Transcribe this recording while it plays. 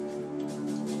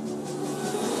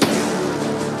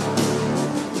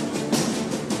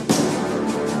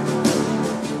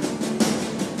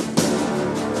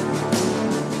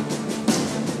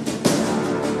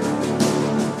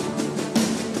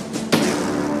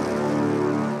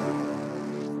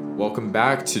Welcome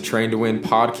back to Train to Win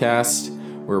podcast,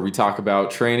 where we talk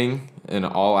about training in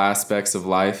all aspects of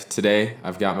life. Today,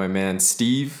 I've got my man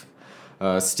Steve.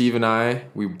 Steve and I,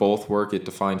 we both work at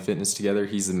Define Fitness together.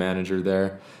 He's the manager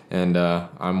there, and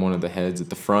I'm one of the heads at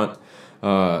the front.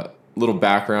 Little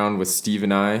background with Steve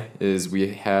and I is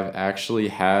we have actually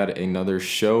had another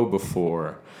show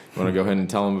before. You want to go ahead and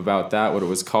tell them about that, what it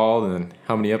was called, and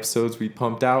how many episodes we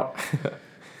pumped out?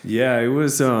 Yeah, it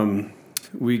was,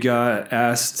 we got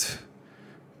asked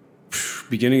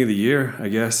beginning of the year, I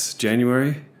guess,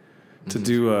 January, to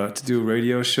do a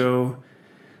radio show,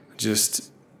 just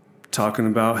talking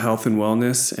about health and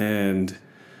wellness, and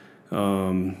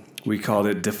we called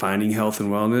it Defining Health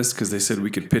and Wellness because they said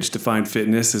we could pitch Define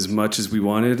Fitness as much as we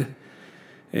wanted,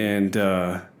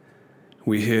 and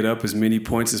we hit up as many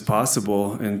points as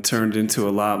possible and turned into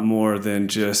a lot more than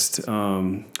just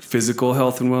physical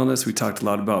health and wellness. We talked a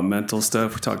lot about mental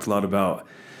stuff. We talked a lot about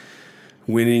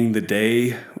winning the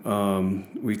day.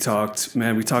 We talked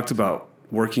about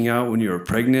working out when you were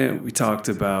pregnant. We talked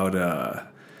about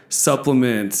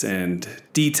supplements and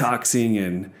detoxing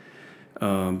and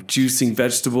juicing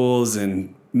vegetables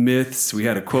and myths. We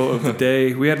had a quote of the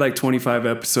day. We had like 25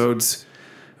 episodes.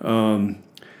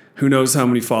 Who knows how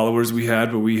many followers we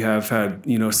had, but we have had,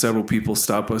 several people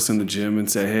stop us in the gym and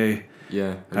say, hey,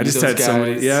 Yeah. I just had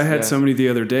somebody. Yeah, I had somebody the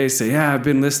other day say, "Yeah, I've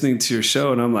been listening to your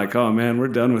show," and I'm like, "Oh man, we're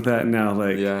done with that now."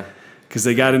 Because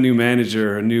they got a new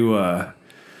manager, a new,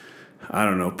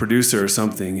 producer or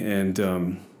something,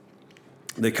 and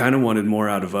they kind of wanted more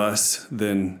out of us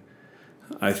than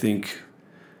I think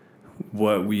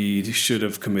what we should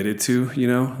have committed to. In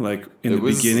the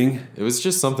beginning, it was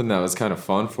just something that was kind of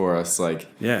fun for us.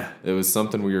 It was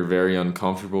something we were very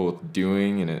uncomfortable with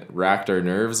doing, and it racked our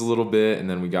nerves a little bit, and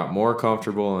then we got more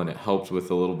comfortable, and it helped with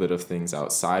a little bit of things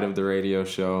outside of the radio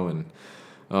show, and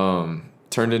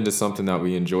turned into something that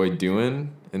we enjoyed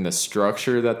doing. And the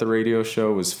structure that the radio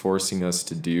show was forcing us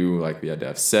to do, like we had to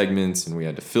have segments and we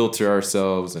had to filter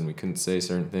ourselves and we couldn't say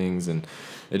certain things, and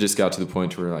it just got to the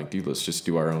point where we're like, dude, let's just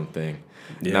do our own thing.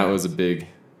 Yeah. And that was a big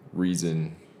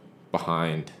reason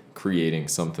behind creating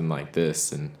something like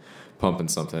this and pumping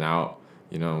something out.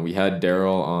 We had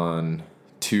Daryl on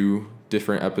 2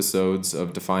 different episodes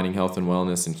of Defining Health and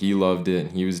Wellness, and he loved it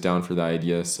and he was down for the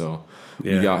idea. So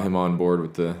we got him on board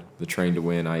with the Train to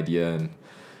Win idea, and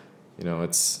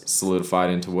it's solidified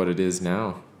into what it is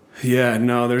now. Yeah,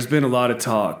 no, there's been a lot of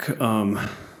talk.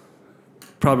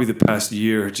 Probably the past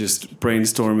year, just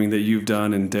brainstorming that you've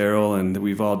done and Daryl and that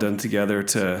we've all done together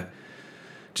to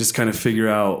just kind of figure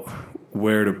out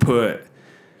where to put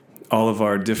all of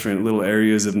our different little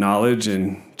areas of knowledge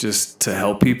and just to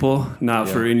help people, not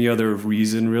for any other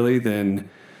reason really than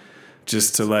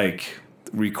just to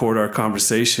record our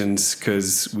conversations,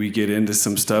 because we get into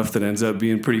some stuff that ends up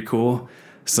being pretty cool.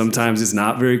 Sometimes it's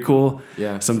not very cool.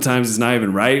 Yeah. Sometimes it's not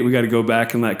even right. We got to go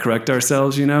back and correct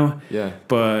ourselves, Yeah.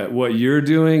 But what you're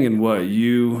doing and what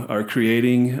you are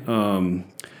creating,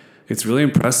 it's really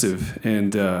impressive.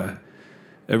 And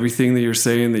everything that you're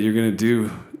saying that you're going to do,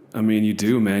 you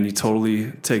do, man. You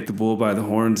totally take the bull by the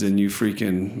horns and you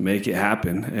freaking make it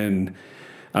happen. And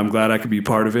I'm glad I could be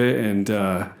part of it. And,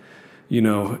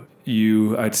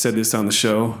 I'd said this on the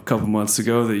show a couple months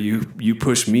ago that you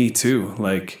push me too.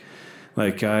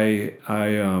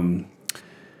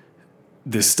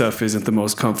 This stuff isn't the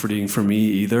most comforting for me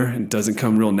either. It doesn't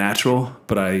come real natural,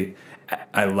 but I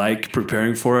like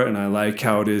preparing for it, and I like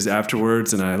how it is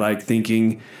afterwards, and I like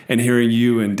thinking and hearing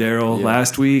you and Daryl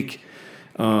last week.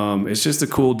 It's just a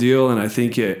cool deal, and I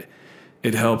think it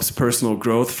helps personal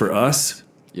growth for us.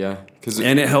 Yeah.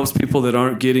 And it helps people that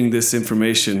aren't getting this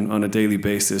information on a daily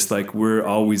basis. We're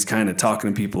always kind of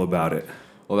talking to people about it.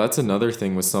 Well, that's another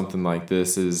thing with something like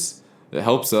this is it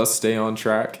helps us stay on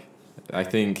track. I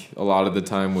think a lot of the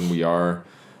time when we are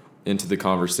into the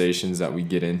conversations that we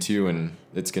get into, and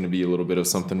it's going to be a little bit of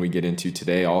something we get into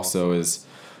today also, is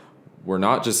we're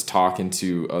not just talking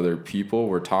to other people,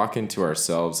 we're talking to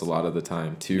ourselves a lot of the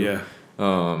time too.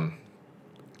 Yeah.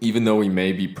 Even though we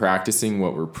may be practicing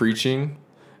what we're preaching,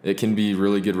 it can be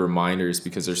really good reminders,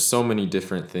 because there's so many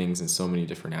different things and so many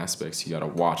different aspects you got to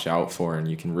watch out for, and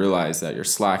you can realize that you're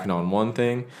slacking on one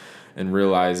thing and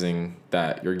realizing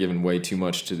that you're giving way too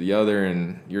much to the other,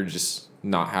 and you're just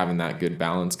not having that good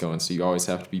balance going. So you always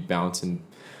have to be bouncing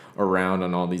around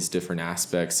on all these different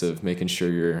aspects of making sure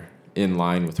you're in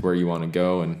line with where you want to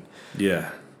go. And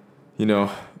a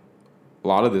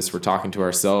lot of this we're talking to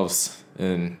ourselves,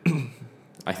 and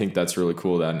I think that's really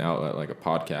cool that an outlet like a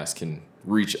podcast can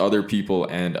reach other people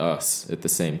and us at the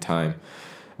same time.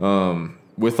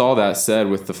 With all that said,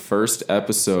 with the first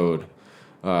episode,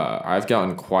 I've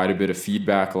gotten quite a bit of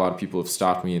feedback. A lot of people have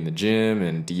stopped me in the gym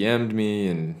and DM'd me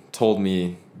and told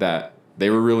me that they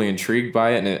were really intrigued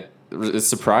by it, and it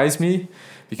surprised me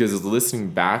because listening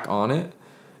back on it,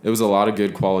 it was a lot of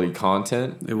good quality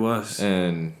content. It was.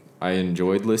 And I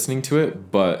enjoyed listening to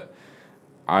it, but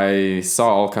I saw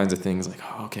all kinds of things like,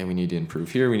 oh, okay, we need to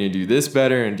improve here. We need to do this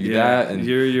better and do that. And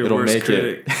you're your it'll worst make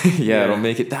critic. It'll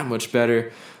make it that much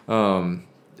better. And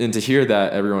to hear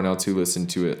that everyone else who listened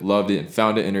to it loved it and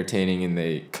found it entertaining, and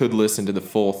they could listen to the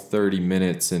full 30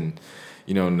 minutes and,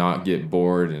 not get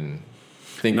bored and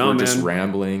think we're just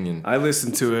rambling. And I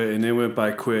listened to it and it went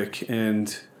by quick,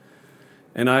 and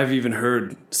I've even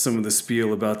heard some of the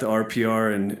spiel about the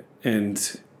RPR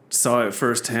and saw it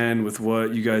firsthand with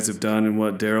what you guys have done and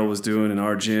what Daryl was doing in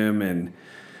our gym and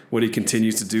what he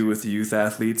continues to do with the youth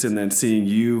athletes, and then seeing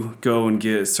you go and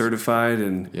get certified.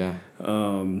 And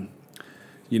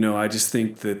I just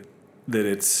think that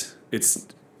it's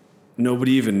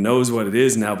nobody even knows what it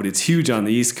is now, but it's huge on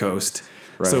the East Coast.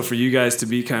 Right. So for you guys to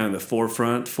be kind of the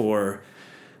forefront for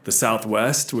the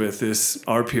Southwest with this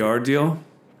RPR deal,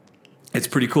 it's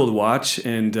pretty cool to watch,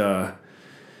 and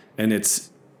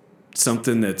it's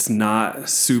something that's not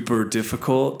super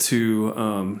difficult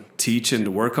to teach and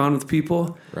to work on with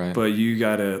people. Right. But you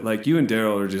gotta, like, you and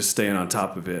Daryl are just staying on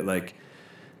top of it. Like,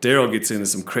 Daryl gets into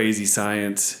some crazy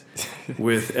science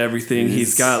with everything.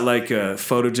 He's got like a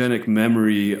photogenic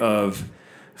memory of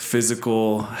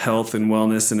physical health and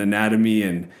wellness and anatomy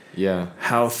and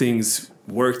how things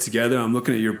work together. I'm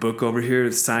looking at your book over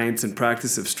here, Science and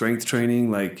Practice of Strength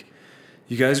Training. Like,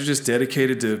 you guys are just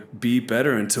dedicated to be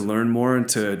better and to learn more and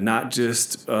to not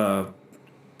just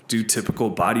do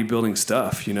typical bodybuilding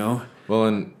stuff, Well,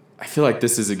 and I feel like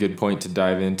this is a good point to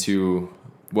dive into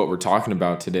what we're talking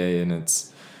about today, and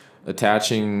it's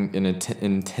attaching an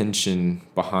intention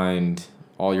behind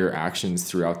all your actions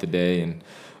throughout the day, and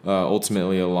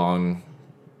ultimately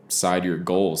alongside your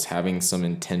goals, having some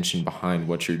intention behind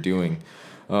what you're doing.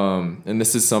 And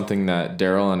this is something that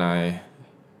Daryl and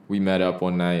we met up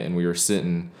one night and we were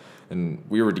sitting and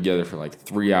we were together for like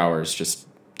 3 hours just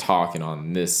talking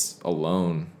on this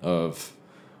alone of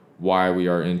why we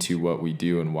are into what we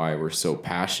do and why we're so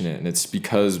passionate. And it's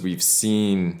because we've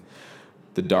seen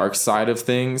the dark side of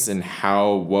things and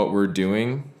how what we're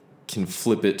doing can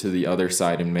flip it to the other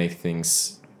side and make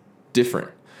things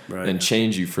different and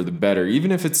change you for the better. Even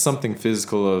if it's something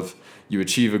physical of you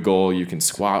achieve a goal, you can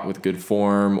squat with good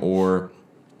form, or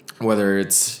whether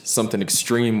it's something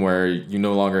extreme where you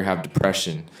no longer have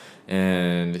depression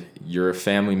and you're a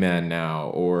family man now,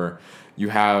 or you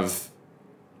have,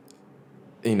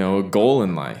 a goal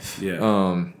in life.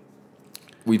 Yeah.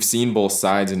 We've seen both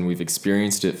sides and we've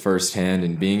experienced it firsthand,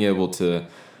 and being able to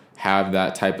have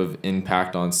that type of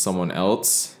impact on someone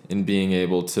else and being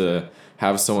able to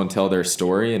have someone tell their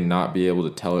story and not be able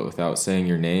to tell it without saying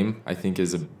your name, I think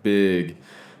is a big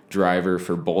driver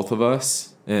for both of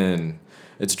us. And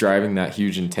it's driving that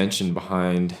huge intention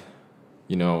behind,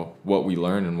 what we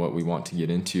learn and what we want to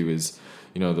get into is,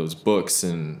 those books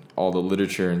and all the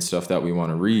literature and stuff that we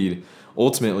want to read.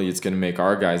 Ultimately, it's going to make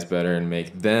our guys better and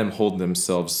make them hold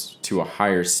themselves to a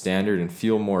higher standard and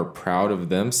feel more proud of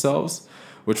themselves,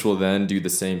 which will then do the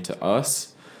same to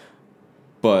us.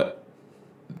 But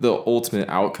the ultimate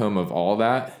outcome of all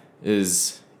that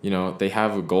is, they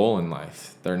have a goal in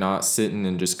life. They're not sitting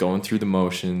and just going through the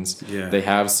motions. Yeah. They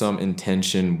have some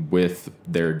intention with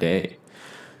their day.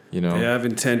 They have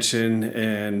intention,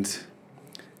 and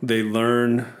they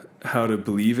learn how to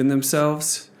believe in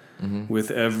themselves with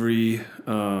every,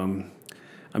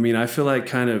 I feel like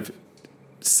kind of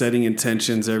setting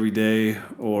intentions every day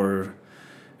or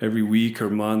every week or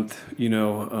month,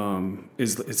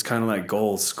 it's kind of like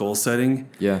goal setting.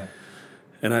 Yeah.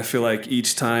 And I feel like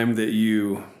each time that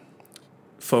you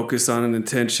focus on an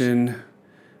intention,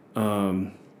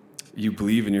 you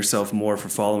believe in yourself more for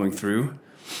following through.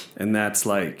 And that's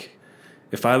like,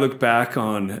 if I look back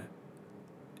on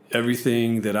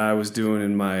everything that I was doing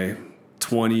in my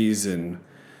 20s, and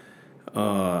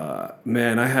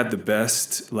I had the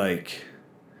best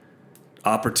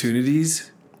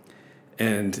opportunities,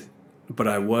 but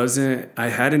I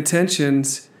had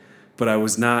intentions, but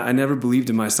I never believed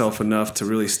in myself enough to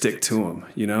really stick to them.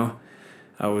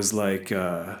 I was like,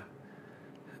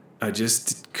 I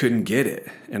just couldn't get it.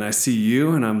 And I see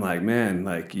you and I'm like, man,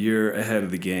 you're ahead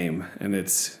of the game, and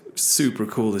it's super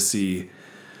cool to see.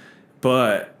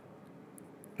 But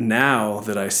now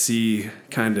that I see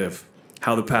kind of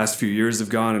how the past few years have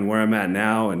gone and where I'm at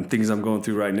now and things I'm going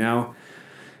through right now,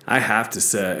 I have to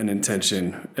set an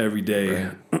intention every day,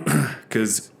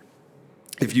 because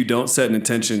if you don't set an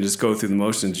intention, just go through the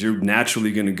motions, you're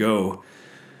naturally going to go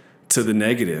to the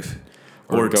negative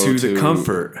or to the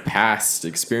comfort. Past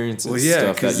experiences, well,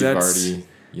 yeah, stuff that you've already,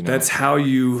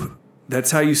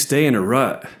 That's how you stay in a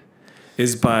rut,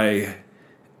 is by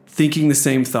thinking the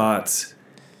same thoughts,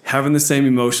 having the same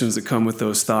emotions that come with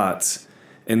those thoughts.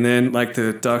 And then like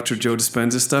the Dr. Joe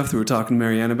Dispenza stuff that we were talking to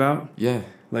Marianne about. Yeah.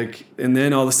 Like, and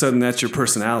then all of a sudden that's your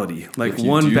personality. Like if you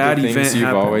one do bad the things event you've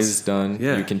happens. Always done,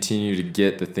 you continue to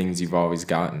get the things you've always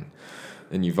gotten.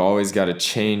 And you've always got to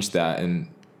change that. And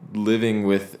living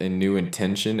with a new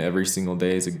intention every single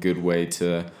day is a good way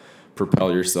to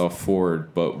propel yourself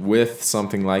forward. But with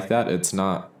something like that, it's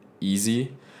not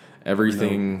easy.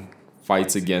 Everything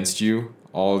fights against you.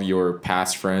 All your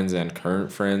past friends and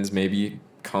current friends maybe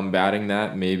combating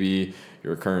that. Maybe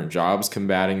your current job's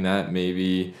combating that.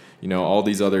 Maybe, all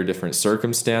these other different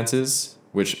circumstances,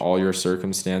 which all your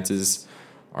circumstances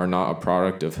are not a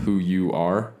product of who you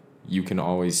are. You can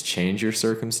always change your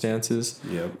circumstances.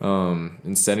 Yep.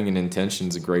 And setting an intention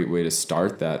is a great way to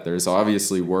start that. There's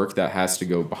obviously work that has to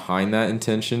go behind that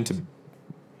intention to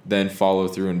then follow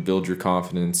through and build your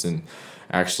confidence and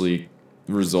actually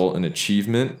result in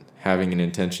achievement. Having an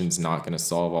intention is not going to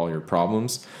solve all your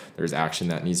problems. There's action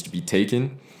that needs to be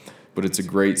taken, but it's a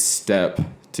great step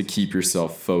to keep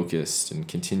yourself focused and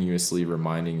continuously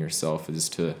reminding yourself as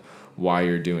to why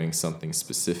you're doing something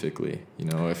specifically.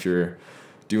 If you're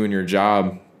doing your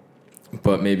job,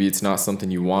 but maybe it's not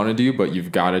something you want to do, but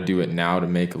you've got to do it now to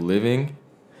make a living.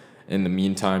 In the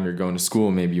meantime, you're going to school.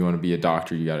 Maybe you want to be a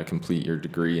doctor. You got to complete your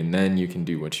degree, and then you can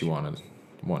do what you want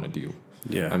to do.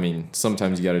 Yeah. I mean,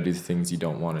 sometimes you got to do the things you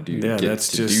don't want to do to get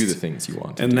to do the things you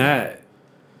want to do. And that,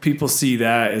 people see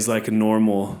that as like a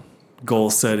normal goal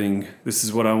setting. This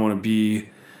is what I want to be.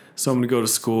 So I'm going to go to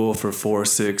school for 4,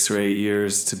 6, or 8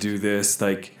 years to do this.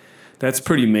 Like, that's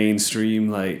pretty mainstream.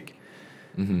 Like,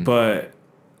 but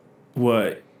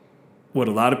what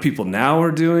a lot of people now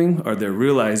are doing are they're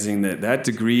realizing that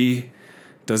degree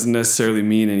doesn't necessarily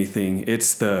mean anything.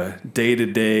 It's the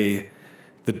day-to-day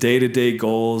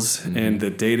goals and the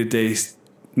day-to-day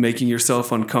making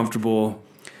yourself uncomfortable.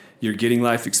 You're getting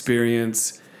life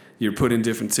experience. You're put in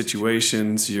different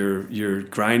situations. You're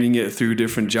grinding it through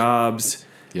different jobs.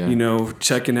 Yeah.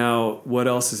 Checking out what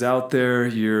else is out there.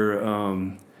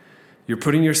 You're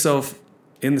putting yourself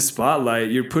in the spotlight.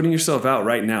 You're putting yourself out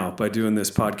right now by doing this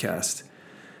podcast.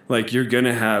 Like, you're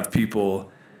gonna have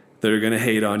people that are gonna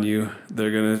hate on you.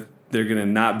 They're gonna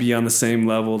not be on the same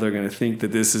level. They're gonna think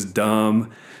that this is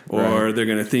dumb, or they're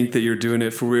gonna think that you're doing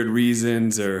it for weird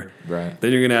reasons, or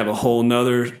then you're gonna have a whole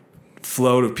nother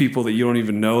float of people that you don't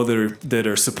even know that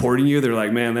are supporting you. They're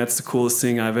like, man, that's the coolest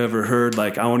thing I've ever heard.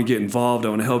 Like, I want to get involved. I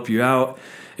want to help you out,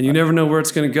 and you never know where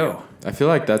it's gonna go. I feel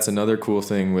like that's another cool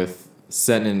thing with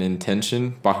setting an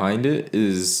intention behind it,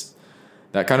 is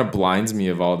that kind of blinds me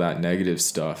of all that negative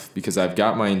stuff, because I've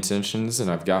got my intentions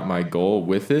and I've got my goal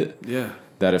with it. Yeah.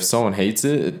 That if someone hates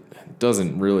it, it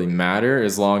doesn't really matter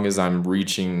as long as I'm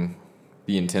reaching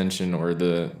the intention or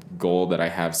the goal that I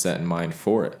have set in mind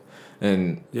for it.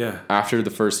 And after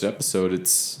the first episode,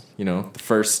 it's, the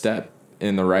first step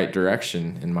in the right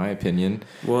direction, in my opinion.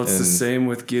 Well, it's the same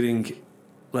with getting,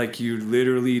 like, you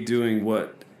literally doing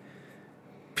what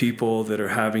people that are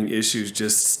having issues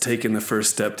just taking the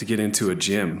first step to get into a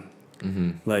gym.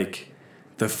 Like,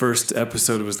 the first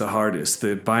episode was the hardest.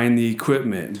 The buying the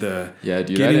equipment, the I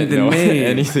didn't know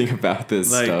anything about this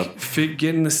stuff.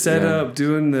 Getting the setup,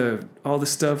 doing all the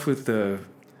stuff with the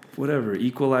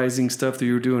equalizing stuff that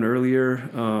you were doing earlier.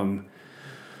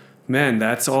 Man,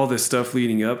 that's all the stuff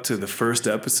leading up to the first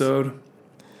episode.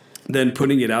 Then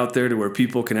putting it out there to where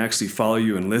people can actually follow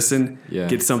you and listen,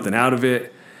 get something out of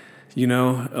it.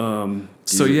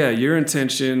 So your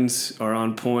intentions are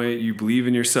on point. You believe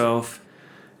in yourself.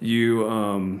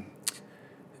 You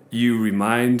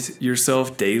remind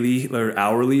yourself daily or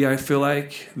hourly, I feel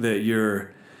like, that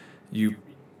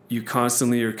you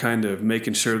constantly are kind of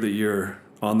making sure that you're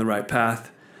on the right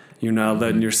path. You're not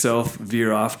letting yourself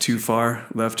veer off too far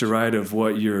left or right of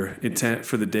what your intent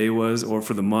for the day was, or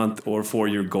for the month, or for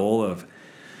your goal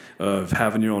of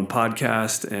having your own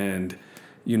podcast. And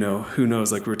who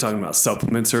knows, like we were talking about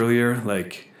supplements earlier,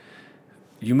 like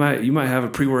you might have a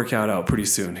pre-workout out pretty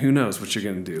soon. Who knows what you're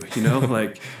going to do,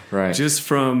 like just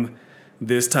from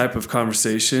this type of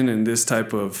conversation and this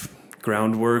type of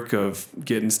groundwork of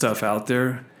getting stuff out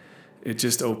there, it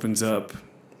just opens up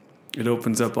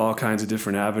all kinds of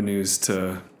different avenues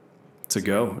to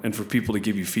go, and for people to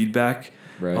give you feedback.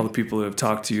 All the people that have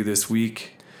talked to you this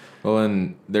week. Well,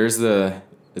 and there's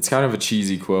it's kind of a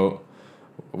cheesy quote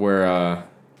where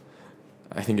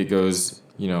I think it goes,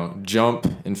 jump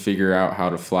and figure out how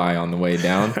to fly on the way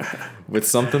down. With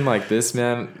something like this,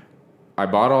 man, I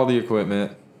bought all the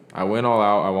equipment. I went all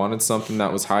out. I wanted something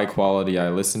that was high quality. I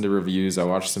listened to reviews. I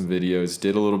watched some videos,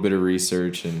 did a little bit of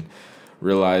research, and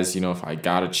realized, if I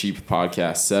got a cheap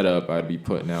podcast setup, I'd be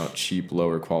putting out cheap,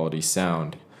 lower quality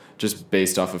sound. Just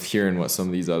based off of hearing what some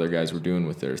of these other guys were doing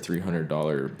with their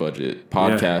 $300 budget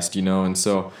podcast, And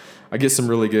so I get some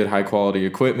really good high quality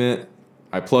equipment.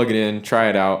 I plug it in, try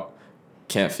it out.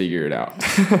 Can't figure it out.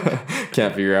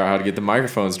 Can't figure out how to get the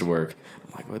microphones to work.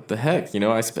 I'm like, what the heck?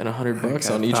 I spent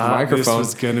 $100 on each microphone. This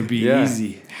was gonna be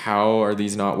easy. How are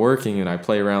these not working? And I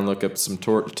play around, look up some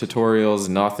tutorials.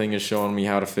 Nothing is showing me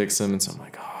how to fix them. And so I'm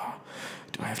like,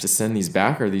 do I have to send these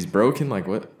back? Are these broken? Like,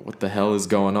 what the hell is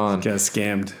going on? Got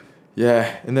scammed.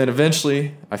 Yeah, and then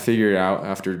eventually I figured it out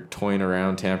after toying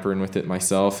around, tampering with it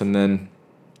myself. And then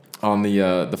on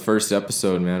the first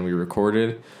episode, man, we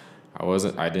recorded.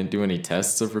 I didn't do any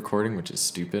tests of recording, which is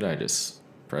stupid. I just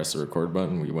pressed the record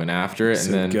button. We went after it,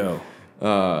 and then go.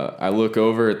 I look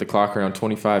over at the clock around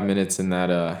 25 minutes in that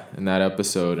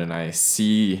episode, and I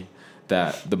see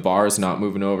that the bar is not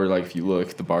moving over. Like, if you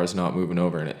look, the bar is not moving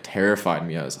over, and it terrified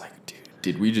me. I was like, dude,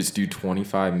 did we just do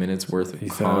 25 minutes worth of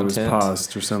content? Thought it was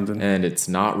paused or something. And it's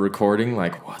not recording?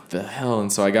 Like, what the hell?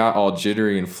 And so I got all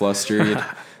jittery and flustered.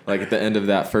 Like, at the end of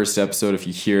that first episode, if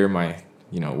you hear my,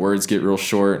 words get real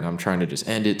short, and I'm trying to just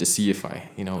end it to see if I,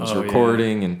 was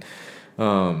recording.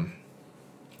 Yeah.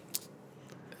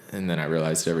 And then I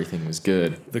realized everything was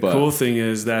good. The cool thing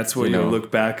is that's what you'll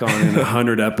look back on in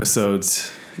 100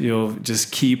 episodes. You'll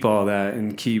just keep all that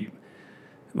and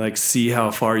see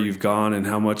how far you've gone and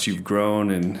how much you've grown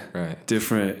and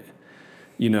different,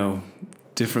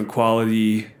 different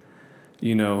quality,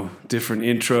 different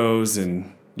intros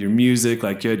and your music.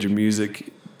 Like, you had your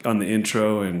music on the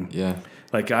intro, and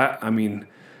I mean,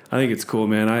 I think it's cool,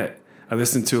 man. I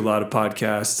listen to a lot of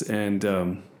podcasts,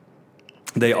 and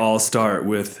they all start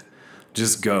with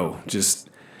just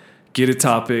get a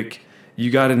topic. You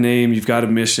got a name, you've got a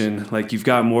mission, like you've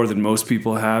got more than most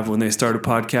people have when they start a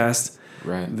podcast.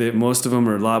 Right. Most of them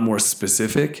are a lot more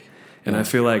specific. And I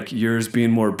feel like yours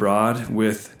being more broad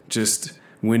with just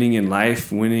winning in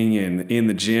life, winning in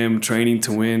the gym, training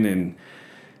to win, and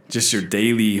just your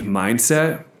daily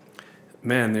mindset.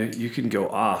 Man, you can go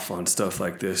off on stuff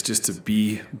like this just to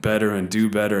be better and do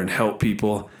better and help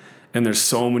people. And there's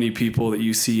so many people that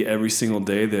you see every single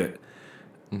day that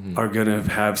are going to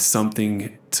have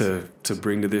something to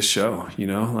bring to this show,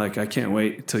 Like, I can't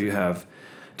wait till you have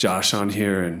Josh on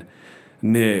here and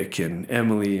Nick and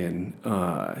Emily and,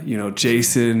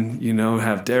 Jason,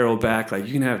 have Daryl back. Like,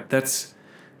 you can have, that's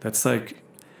like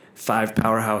 5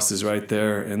 powerhouses right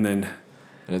there. And then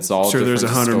it's all there's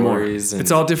 100 more.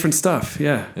 It's all different stuff.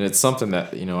 Yeah. And it's something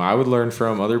that, I would learn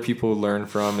from, other people would learn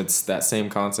from. It's that same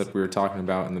concept we were talking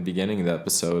about in the beginning of the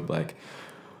episode. Like,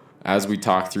 as we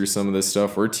talk through some of this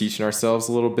stuff, we're teaching ourselves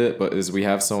a little bit, but as we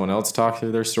have someone else talk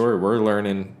through their story, we're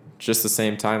learning just the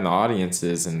same time the audience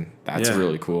is, and that's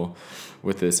really cool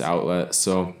with this outlet.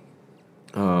 So,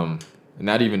 and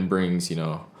that even brings,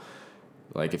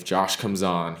 like, if Josh comes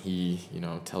on, he,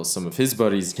 tells some of his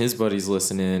buddies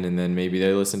listening, and then maybe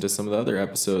they listen to some of the other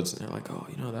episodes, and they're like, oh,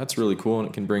 that's really cool, and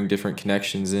it can bring different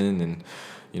connections in, and,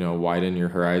 widen your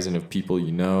horizon of people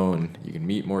and you can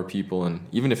meet more people, and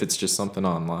even if it's just something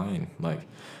online, like,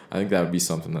 I think that would be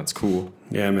something that's cool.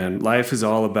 Yeah, man. Life is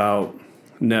all about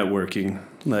networking,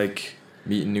 like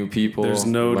meeting new people. There's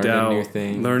no doubt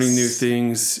learning new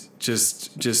things,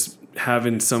 just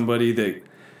having somebody that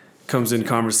comes in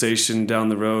conversation down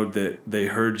the road that they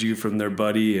heard you from their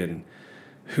buddy, and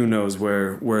who knows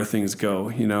where things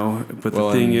go, But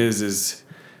the thing is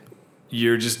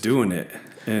you're just doing it,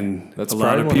 and a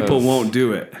lot of people won't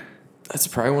do it. That's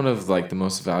probably one of, like, the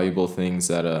most valuable things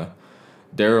that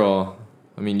Daryl,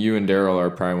 I mean, you and Daryl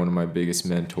are probably one of my biggest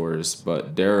mentors,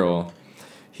 but Daryl,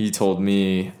 he told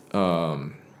me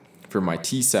for my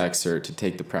TSAC cert to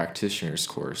take the practitioner's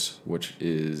course, which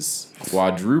is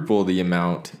quadruple the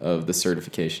amount of the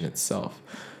certification itself.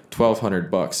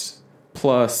 $1,200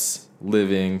 plus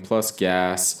living, plus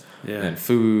gas and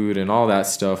food and all that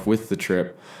stuff with the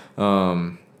trip.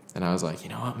 And I was like, you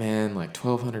know what, man, like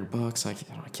 $1,200,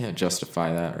 I can't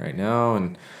justify that right now.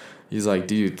 And he's like,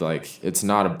 dude, like, it's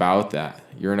not about that.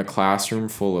 You're in a classroom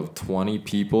full of 20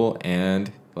 people and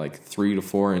like 3 to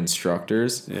 4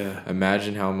 instructors. Yeah.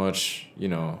 Imagine how much,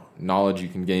 knowledge you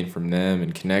can gain from them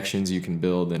and connections you can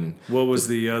build. And what was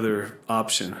the other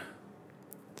option?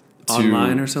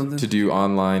 Online or something? To do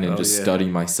online and study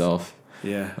myself.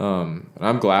 Yeah. And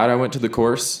I'm glad I went to the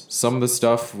course. Some of the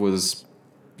stuff was,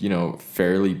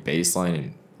 fairly baseline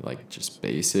and like just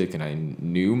basic, and I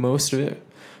knew most of it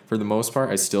for the most part.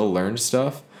 I still learned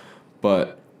stuff,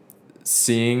 but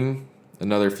seeing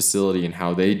another facility and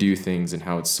how they do things and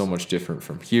how it's so much different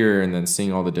from here, and then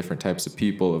seeing all the different types of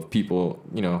people,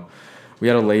 we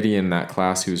had a lady in that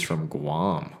class who's from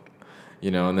Guam,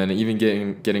 and then even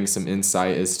getting some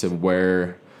insight as to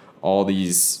where all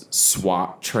these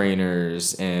SWAT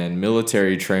trainers and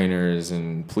military trainers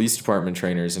and police department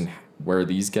trainers and where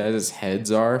these guys'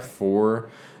 heads are for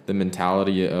the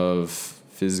mentality of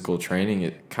physical training.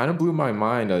 It kind of blew my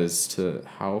mind as to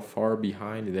how far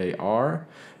behind they are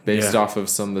based off of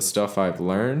some of the stuff I've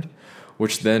learned,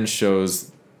 which then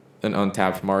shows an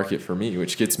untapped market for me,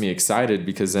 which gets me excited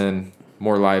because then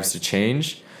more lives to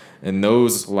change. And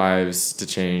those lives to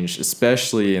change,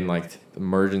 especially in like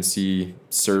emergency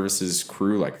services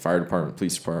crew, like fire department,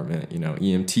 police department,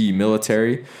 EMT,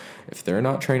 military, if they're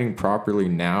not training properly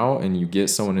now and you get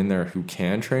someone in there who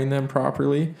can train them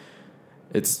properly,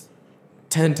 it's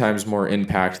 10 times more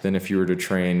impact than if you were to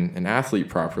train an athlete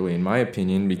properly, in my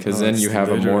opinion, because then you have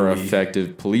a more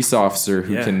effective police officer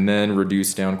who can then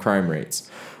reduce down crime rates.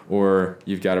 Or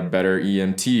you've got a better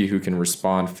EMT who can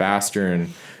respond faster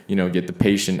and, get the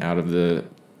patient out of the,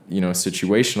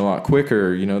 situation a lot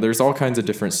quicker. There's all kinds of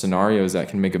different scenarios that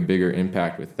can make a bigger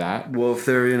impact with that. Well, if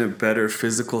they're in a better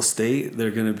physical state,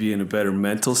 they're going to be in a better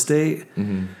mental state.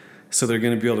 Mm-hmm. So they're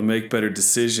going to be able to make better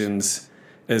decisions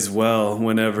as well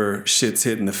whenever shit's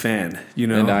hitting the fan,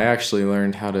 And I actually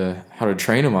learned how to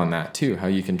train them on that too, how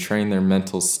you can train their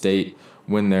mental state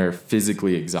when they're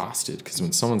physically exhausted. Because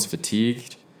when someone's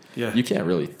fatigued, you can't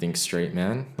really think straight,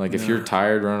 man. Like if you're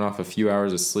tired, running off a few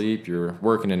hours of sleep, you're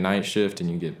working a night shift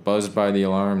and you get buzzed by the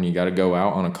alarm and you got to go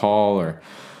out on a call or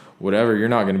whatever, you're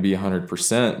not going to be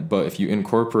 100%. But if you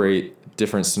incorporate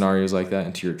different scenarios like that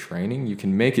into your training, you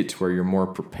can make it to where you're more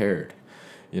prepared.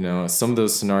 Some of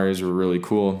those scenarios were really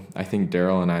cool. I think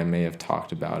Daryl and I may have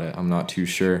talked about it. I'm not too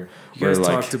sure. You guys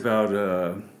talked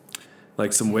about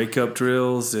like some wake up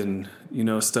drills and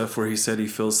stuff where he said he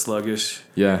feels sluggish.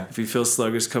 Yeah. If he feels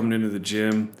sluggish coming into the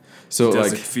gym, so he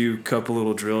does a couple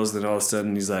little drills, then all of a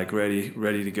sudden he's like ready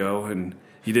to go. And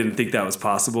he didn't think that was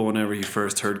possible whenever he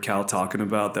first heard Cal talking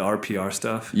about the RPR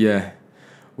stuff. Yeah.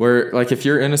 Where like if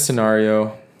you're in a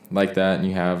scenario like that and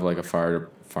you have like a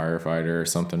firefighter or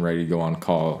something ready to go on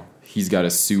call, he's got a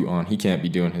suit on. He can't be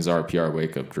doing his RPR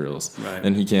wake-up drills. Right.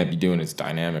 And he can't be doing his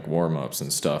dynamic warm-ups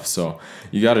and stuff. So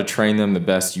you got to train them the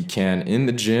best you can in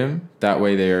the gym. That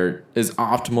way they're as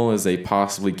optimal as they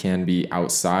possibly can be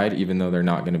outside, even though they're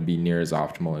not going to be near as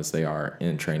optimal as they are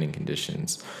in training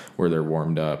conditions where they're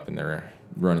warmed up and they're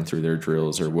running through their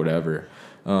drills or whatever.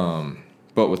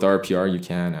 But with RPR, you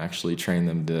can actually train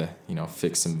them to,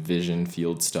 fix some vision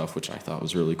field stuff, which I thought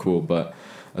was really cool. But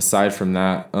aside from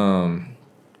that,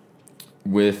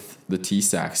 with the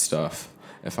TSAC stuff,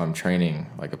 if I'm training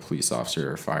like a police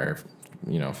officer or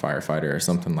firefighter or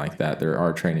something like that, there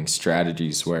are training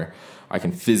strategies where I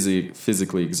can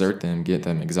physically exert them, get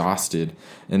them exhausted,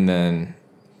 and then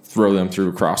throw them through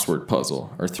a crossword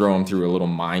puzzle or throw them through a little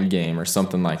mind game or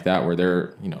something like that where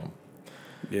they're,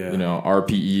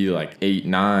 RPE like 8,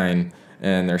 9,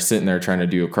 and they're sitting there trying to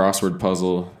do a crossword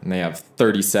puzzle and they have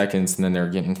 30 seconds and then they're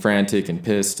getting frantic and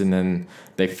pissed and then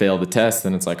they fail the test.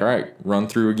 Then it's like, all right, run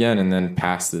through again and then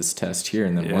pass this test here.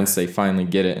 And then once they finally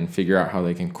get it and figure out how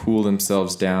they can cool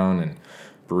themselves down and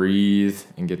breathe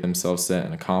and get themselves set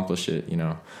and accomplish it,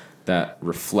 that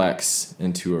reflects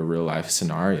into a real life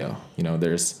scenario.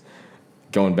 There's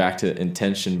going back to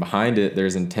intention behind it.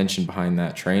 There's intention behind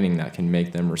that training that can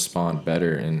make them respond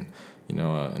better in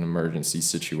an emergency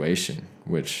situation,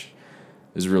 which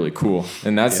is really cool.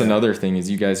 And that's another thing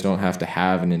is you guys don't have to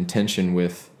have an intention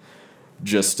with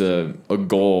just a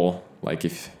goal. Like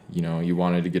if, you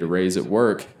wanted to get a raise at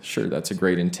work, sure, that's a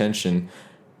great intention.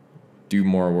 Do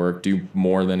more work, do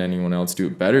more than anyone else, do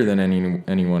it better than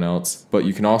anyone else. But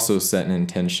you can also set an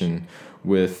intention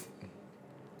with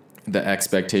the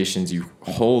expectations you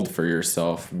hold for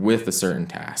yourself with a certain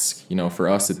task. For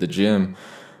us at the gym,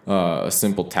 a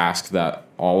simple task that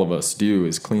all of us do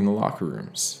is clean the locker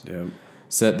rooms. Yep.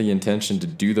 Set the intention to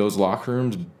do those locker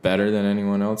rooms better than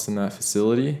anyone else in that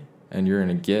facility, and you're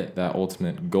going to get that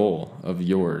ultimate goal of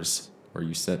yours where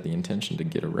you set the intention to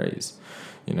get a raise,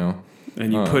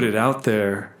 And you put it out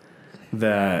there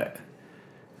that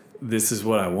this is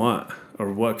what I want,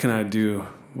 or what can I do?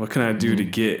 What can I do to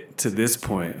get to this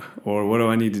point? Or what do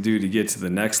I need to do to get to the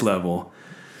next level?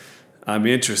 I'm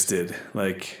interested.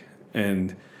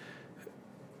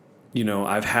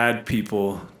 I've had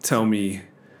people tell me,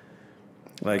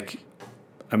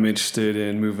 I'm interested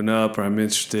in moving up, or I'm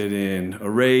interested in a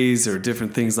raise, or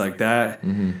different things like that.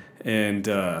 Mm-hmm. And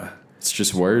it's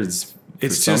just words.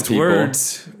 It's just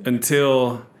words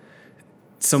until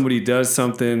somebody does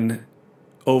something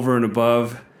over and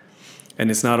above,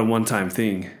 and it's not a one-time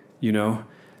thing, you know?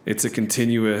 It's a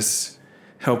continuous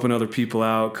helping other people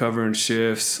out, covering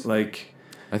shifts. Like,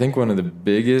 I think one of the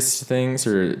biggest things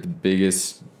or the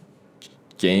biggest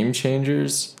game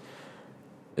changers,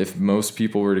 if most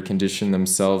people were to condition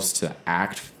themselves to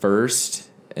act first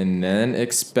and then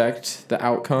expect the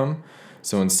outcome,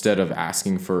 so instead of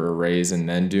asking for a raise and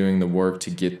then doing the work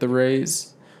to get the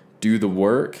raise, do the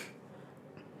work,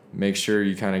 make sure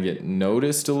you kind of get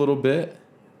noticed a little bit.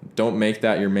 Don't make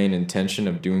that your main intention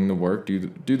of doing the work. Do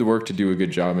the work to do a good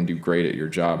job and do great at your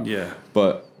job. Yeah.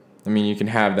 But, I mean, you can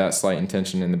have that slight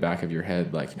intention in the back of your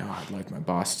head, like, I'd like my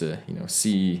boss to,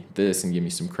 see this and give me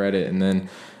some credit. And then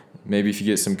maybe if you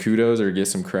get some kudos or get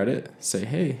some credit, say,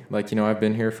 hey, I've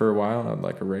been here for a while, I'd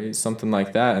like a raise, something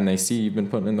like that. And they see you've been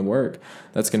putting in the work.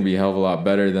 That's going to be a hell of a lot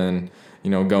better than,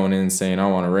 going in and saying, I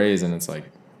want a raise. And it's like,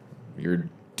 you're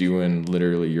doing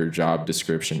literally your job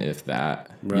description, if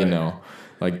that, right.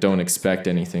 Don't expect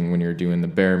anything when you're doing the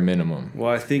bare minimum.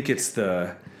 Well, I think it's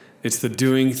the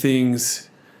doing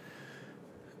things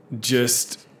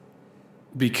just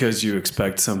because you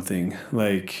expect something.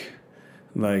 Like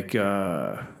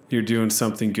you're doing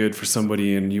something good for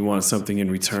somebody and you want something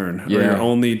in return. Yeah. Or you're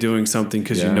only doing something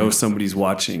because you know somebody's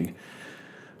watching.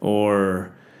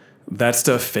 Or that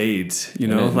stuff fades,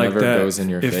 and it like never that goes in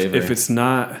your favor. If it's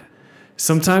not,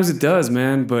 sometimes it does,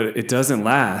 man, but it doesn't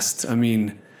last. I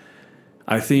mean,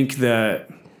 I think that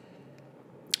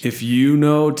if you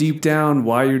know deep down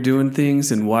why you're doing things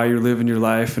and why you're living your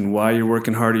life and why you're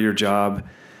working hard at your job,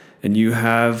 and you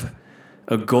have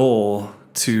a goal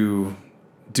to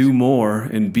do more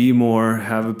and be more,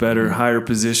 have a better, higher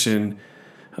position,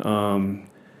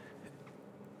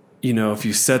 if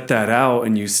you set that out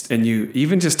and you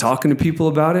even just talking to people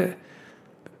about it,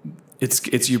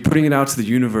 it's you're putting it out to the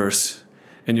universe.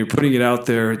 And you're putting it out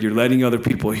there, you're letting other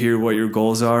people hear what your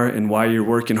goals are and why you're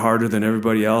working harder than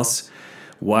everybody else,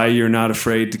 why you're not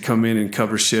afraid to come in and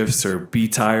cover shifts or be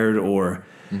tired or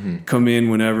come in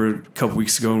whenever. A couple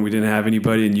weeks ago when we didn't have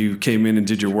anybody and you came in and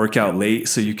did your workout late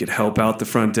so you could help out the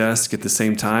front desk at the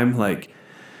same time. Like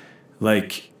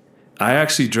I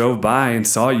actually drove by and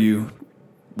saw you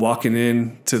walking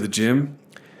in to the gym.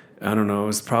 I don't know, it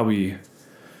was probably...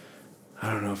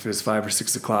 I don't know if it was 5 or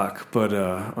 6 o'clock, but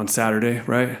on Saturday,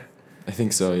 right? I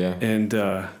think so, yeah. And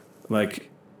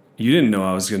you didn't know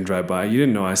I was going to drive by. You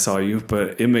didn't know I saw you,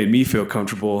 but it made me feel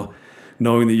comfortable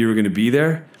knowing that you were going to be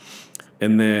there.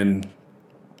 And then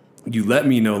you let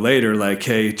me know later, like,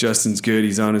 hey, Justin's good.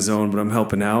 He's on his own, but I'm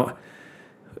helping out.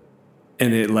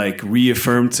 And it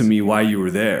reaffirmed to me why you were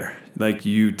there. Like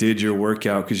you did your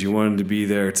workout because you wanted to be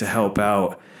there to help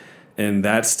out. And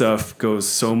that stuff goes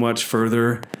so much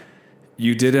further.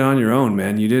 You did it on your own,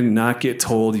 man. You did not get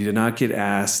told. You did not get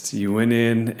asked. You went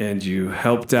in and you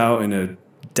helped out in a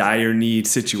dire need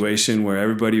situation where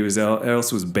everybody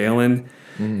else was bailing.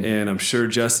 And I'm sure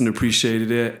Justin appreciated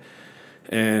it.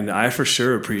 And I for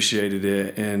sure appreciated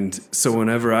it. And so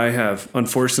whenever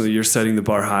unfortunately, you're setting the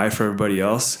bar high for everybody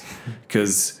else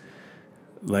because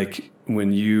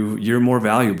when you're more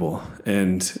valuable.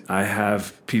 And I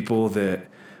have people that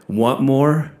want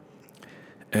more.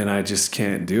 And I just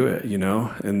can't do it,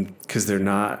 and because they're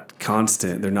not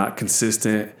constant, they're not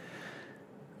consistent.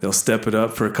 They'll step it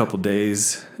up for a couple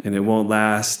days and it won't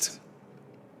last.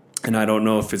 And I don't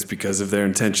know if it's because of their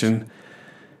intention,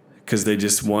 because they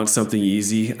just want something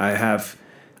easy. I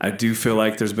do feel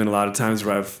like there's been a lot of times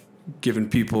where I've given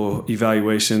people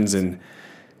evaluations and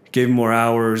gave them more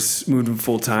hours, moved them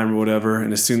full time or whatever.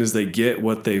 And as soon as they get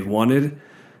what they wanted,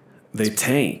 they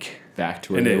tank. Back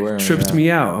to where they were. And it trips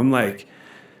me out. I'm like,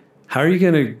 how are you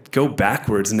going to go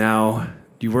backwards now?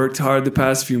 You worked hard the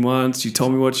past few months. You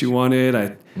told me what you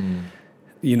wanted.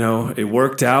 It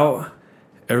worked out.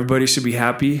 Everybody should be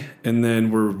happy. And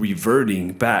then we're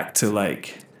reverting back to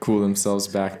cool themselves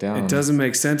back down. It doesn't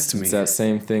make sense to me. It's that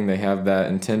same thing. They have that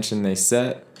intention they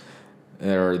set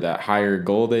or that higher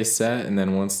goal they set. And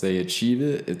then once they achieve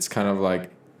it, it's kind of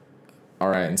like, all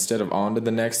right, instead of on to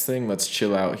the next thing, let's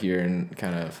chill out here and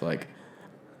kind of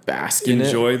bask in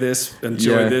enjoy this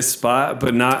spot,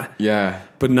 but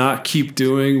not keep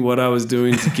doing what I was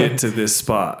doing to get to this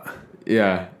spot.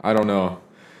 Yeah, I don't know.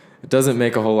 It doesn't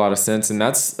make a whole lot of sense, and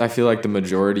that's, I feel like, the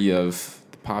majority of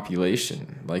the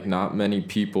population. Not many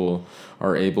people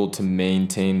are able to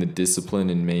maintain the discipline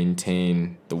and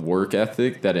maintain the work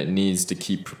ethic that it needs to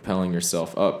keep propelling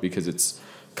yourself up, because it's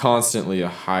constantly a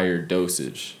higher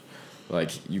dosage.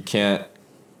 You can't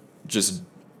just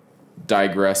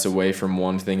digress away from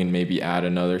one thing and maybe add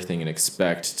another thing and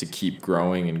expect to keep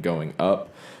growing and going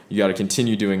up. You got to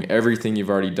continue doing everything you've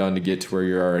already done to get to where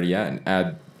you're already at and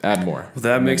add add more. Well,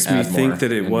 that makes me think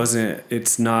that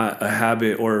it's not a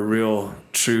habit or a real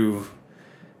true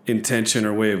intention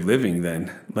or way of living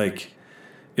then. Like,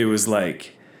 it was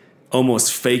like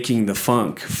almost faking the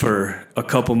funk for a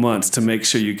couple months to make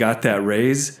sure you got that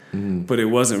raise, but it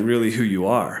wasn't really who you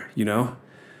are, you know?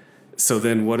 So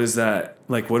then what is that?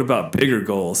 Like, what about bigger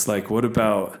goals? Like, what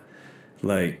about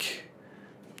like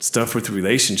stuff with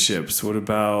relationships? What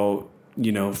about,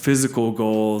 you know, physical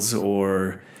goals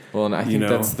or... Well, and I think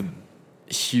that's the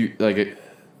huge, like,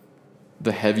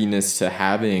 the heaviness to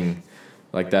having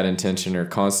like that intention or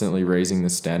constantly raising the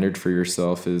standard for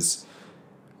yourself is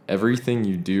everything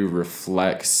you do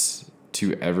reflects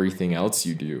to everything else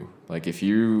you do. Like, if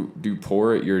you do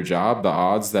poor at your job, the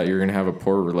odds that you're going to have a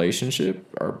poor relationship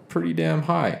are pretty damn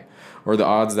high. Or the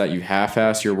odds that you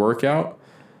half-ass your workout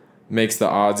makes the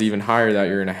odds even higher that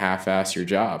you're going to half-ass your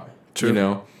job. True. You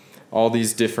know, all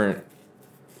these different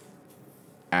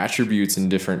attributes and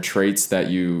different traits that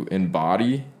you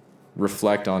embody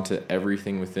reflect onto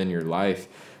everything within your life.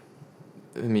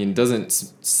 I mean, it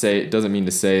doesn't mean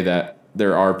to say that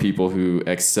there are people who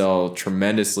excel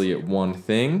tremendously at one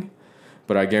thing,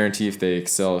 but I guarantee if they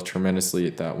excel tremendously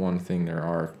at that one thing, there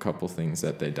are a couple things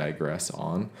that they digress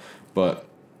on. But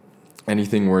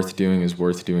anything worth doing is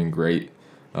worth doing great.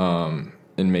 And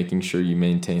making sure you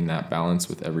maintain that balance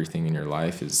with everything in your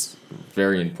life is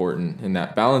very important. And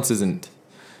that balance isn't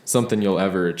something you'll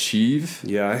ever achieve.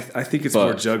 Yeah, I think it's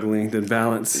more juggling than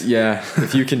balance. Yeah,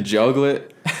 if you can juggle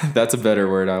it, that's a better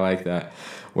word. I like that.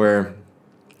 Where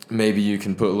maybe you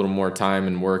can put a little more time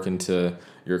and work into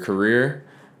your career,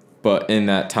 but in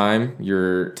that time,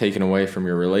 you're taken away from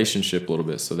your relationship a little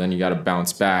bit. So then you got to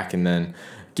bounce back and then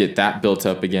get that built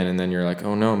up again. And then you're like,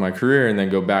 oh no, my career. And then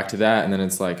go back to that. And then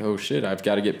it's like, oh shit, I've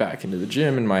got to get back into the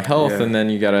gym and my health. Yeah. And then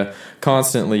you got to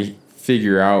constantly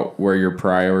figure out where your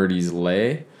priorities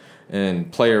lay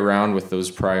and play around with those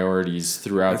priorities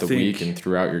throughout the week and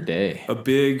throughout your day. A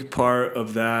big part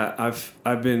of that,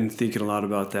 I've been thinking a lot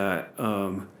about that,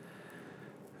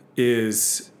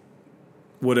 is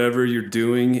whatever you're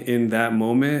doing in that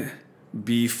moment,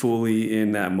 be fully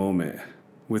in that moment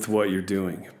with what you're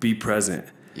doing. Be present.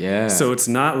 Yeah. So it's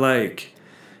not like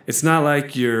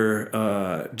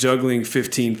you're juggling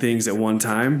 15 things at one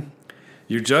time.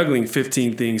 You're juggling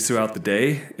 15 things throughout the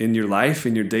day in your life,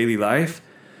 in your daily life,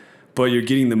 but you're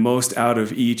getting the most out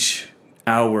of each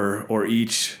hour or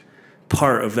each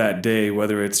part of that day,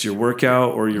 whether it's your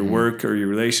workout or your work or your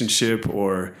relationship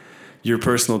or your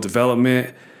personal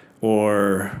development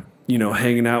or, you know,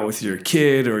 hanging out with your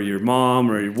kid or your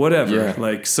mom or whatever. Yeah.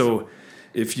 Like, so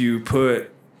if you're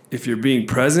being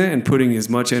present and putting as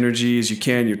much energy as you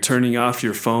can, you're turning off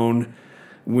your phone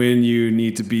when you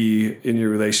need to be in your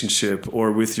relationship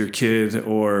or with your kid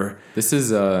or... This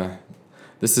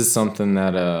is something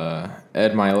that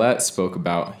Ed Milet spoke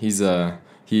about. He's the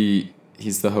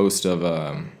host of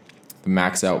the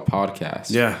Max Out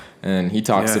podcast. Yeah. And he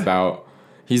talks about...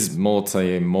 He's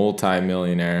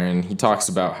multi-millionaire, and he talks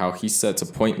about how he sets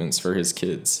appointments for his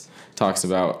kids. Talks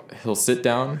about he'll sit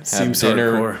down,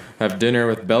 have dinner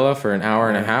with Bella for an hour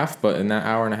and a half, but in that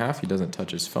hour and a half, he doesn't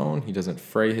touch his phone. He doesn't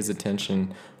fray his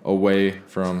attention away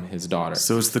from his daughter.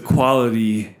 So it's the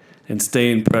quality and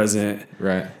staying present.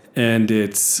 Right. And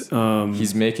it's...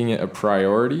 he's making it a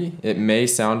priority. It may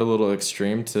sound a little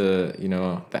extreme to, you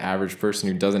know, the average person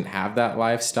who doesn't have that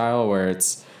lifestyle where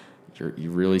it's...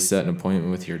 You really set an appointment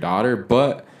with your daughter,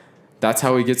 but that's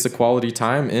how he gets the quality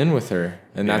time in with her,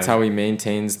 and that's how he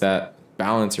maintains that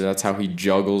balance, or that's how he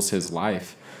juggles his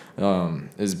life,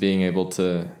 is being able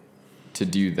to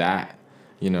do that,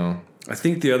 you know. I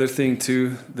think the other thing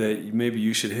too that maybe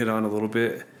you should hit on a little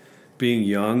bit, being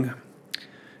young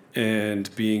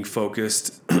and being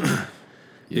focused,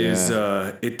 is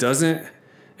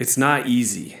it's not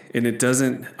easy, and it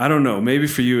doesn't. I don't know. Maybe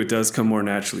for you it does come more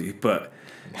naturally, but.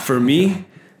 For me,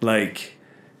 like,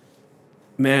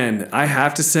 man, I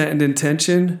have to set an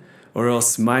intention or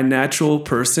else my natural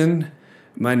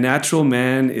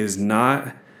man is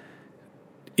not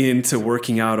into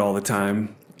working out all the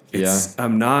time.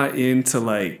 I'm not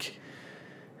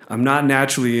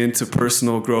naturally into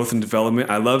personal growth and development.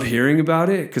 I love hearing about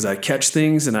it because I catch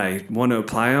things and I want to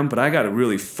apply them, but I got to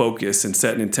really focus and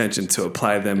set an intention to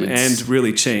apply them and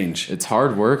really change. It's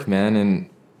hard work, man. And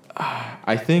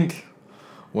I think...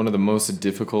 one of the most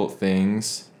difficult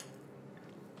things,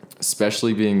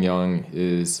 especially being young,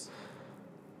 is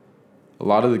a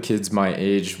lot of the kids my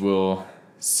age will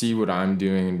see what I'm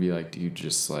doing and be like, dude,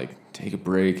 just like take a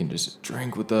break and just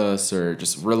drink with us or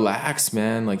just relax,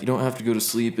 man. Like, you don't have to go to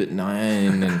sleep at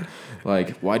 9 and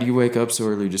like, why do you wake up so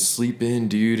early? Just sleep in,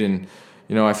 dude. And,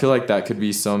 I feel like that could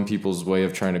be some people's way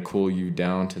of trying to cool you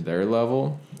down to their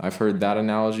level. I've heard that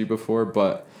analogy before,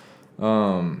 but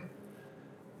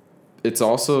it's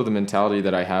also the mentality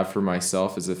that I have for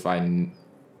myself is if I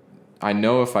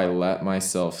know if I let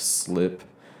myself slip,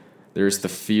 there's the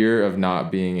fear of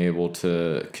not being able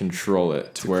to control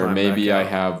it to where maybe I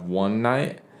have one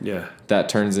night that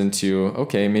turns into,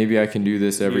 okay, maybe I can do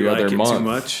this every other month. Too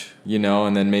much.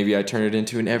 And then maybe I turn it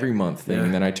into an every month thing,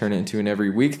 and then I turn it into an every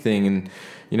week thing. And,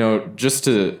 just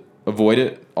to avoid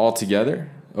it altogether,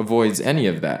 avoids any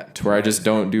of that to where I just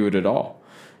don't do it at all,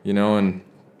 and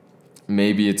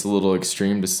maybe it's a little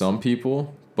extreme to some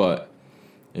people, but,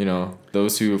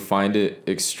 those who find it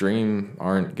extreme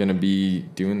aren't going to be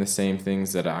doing the same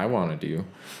things that I want to do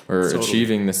or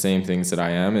achieving the same things that I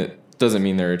am. It doesn't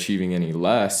mean they're achieving any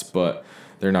less, but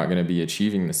they're not going to be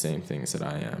achieving the same things that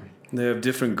I am. They have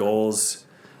different goals,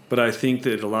 but I think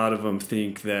that a lot of them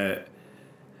think that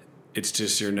it's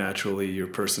just your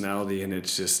personality, and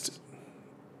it's just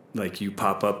like you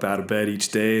pop up out of bed each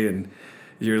day and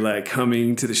you're like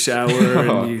coming to the shower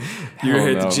and you're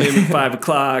at the gym at 5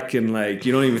 o'clock and like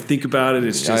you don't even think about it.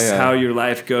 It's just how your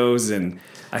life goes. And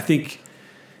I think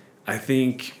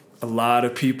a lot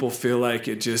of people feel like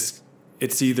it's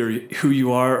either who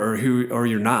you are or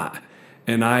you're not.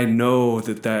 And I know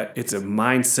that it's a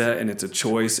mindset and it's a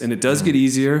choice, and it does get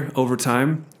easier over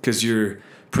time because you're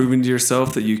proving to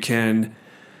yourself that you can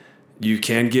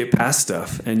get past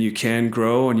stuff, and you can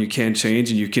grow, and you can change,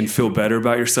 and you can feel better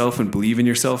about yourself and believe in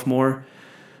yourself more.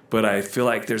 But I feel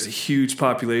like there's a huge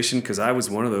population, because I was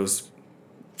one of those,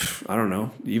 I don't know,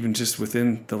 even just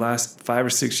within the last 5 or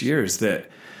 6 years, that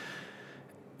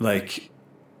like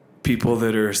people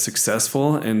that are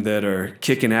successful and that are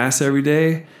kicking ass every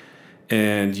day,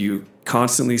 and you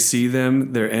constantly see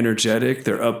them, they're energetic,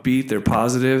 they're upbeat, they're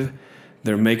positive,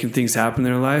 they're making things happen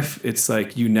in their life. It's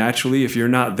like you naturally, if you're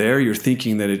not there, you're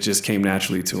thinking that it just came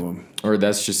naturally to them. Or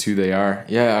that's just who they are.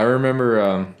 Yeah, I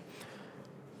remember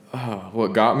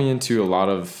what got me into a lot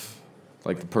of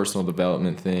like the personal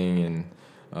development thing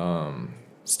and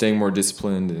staying more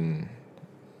disciplined and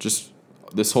just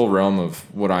this whole realm of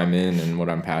what I'm in and what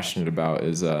I'm passionate about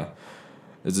is as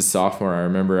a sophomore, I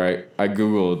remember I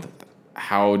Googled,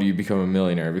 how do you become a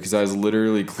millionaire? Because I was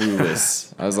literally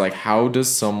clueless. I was like, how does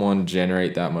someone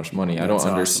generate that much money? I don't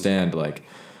understand. Awesome. Like,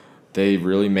 they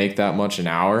really make that much an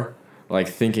hour? Like,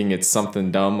 thinking it's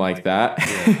something dumb like that.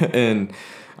 Yeah. And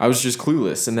I was just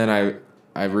clueless. And then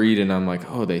I read and I'm like,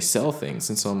 oh, they sell things.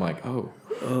 And so I'm like,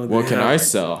 what can I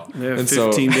sell? They have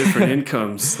 15 different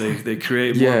incomes. They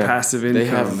create more passive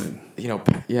income. They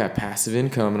have, passive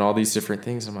income and all these different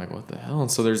things. I'm like, what the hell? And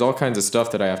so there's all kinds of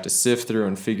stuff that I have to sift through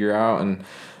and figure out. And,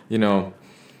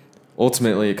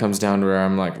 ultimately it comes down to where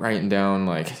I'm like writing down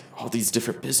like all these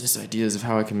different business ideas of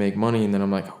how I can make money. And then I'm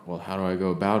like, well, how do I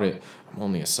go about it? I'm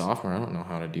only a sophomore. I don't know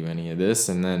how to do any of this.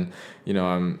 And then,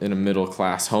 I'm in a middle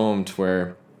class home to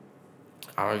where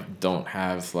I don't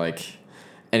have like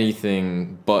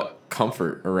anything but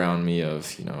comfort around me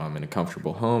of, I'm in a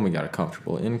comfortable home. We got a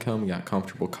comfortable income. We got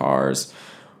comfortable cars.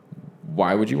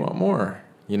 Why would you want more?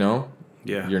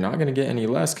 Yeah. You're not going to get any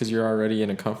less because you're already in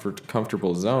a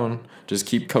comfortable zone. Just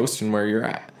keep coasting where you're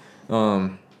at.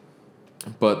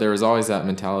 But there was always that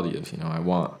mentality of, I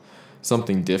want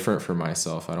something different for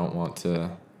myself. I don't want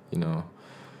to,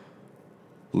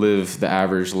 live the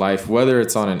average life. Whether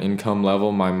it's on an income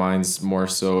level, my mind's more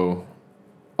so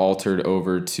altered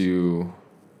over to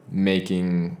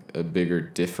making a bigger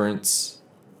difference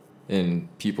in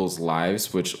people's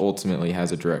lives, which ultimately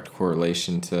has a direct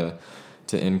correlation to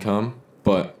income.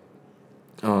 But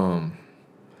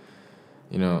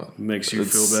makes you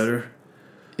feel better.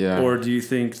 Yeah. Or do you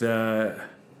think that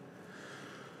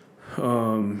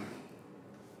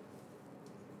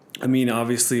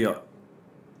obviously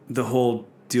the whole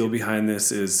deal behind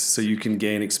this is so you can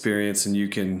gain experience and you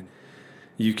can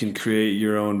create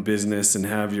your own business and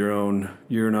have your own.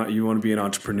 You want to be an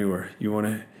entrepreneur. You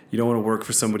don't want to work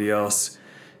for somebody else.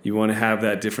 You want to have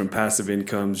that different passive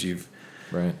incomes.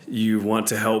 You want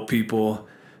to help people,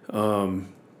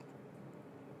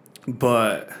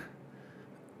 but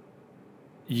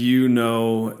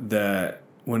that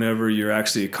whenever you're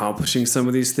actually accomplishing some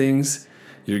of these things,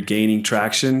 you're gaining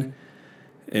traction.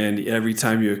 And every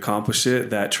time you accomplish it,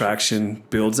 that traction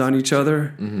builds on each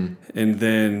other. Mm-hmm. And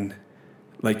then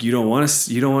like you don't want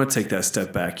to take that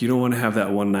step back. You don't want to have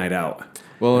that one night out.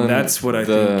 Well, and that's what I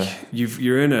think you've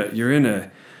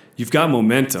got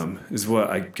momentum is what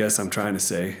I guess I'm trying to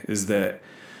say, is that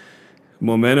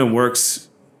momentum works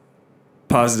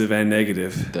positive and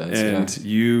negative. It does, and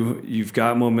you've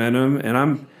got momentum,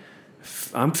 and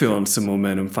I'm feeling some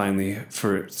momentum finally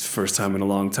for first time in a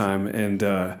long time. And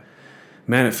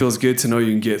man, it feels good to know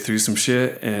you can get through some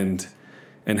shit and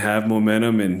have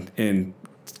momentum and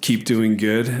keep doing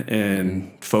good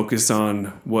and focus on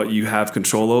what you have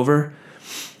control over.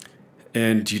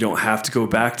 And you don't have to go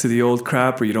back to the old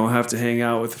crap, or you don't have to hang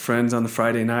out with friends on the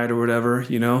Friday night or whatever,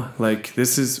 you know? Like,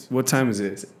 this is, what time is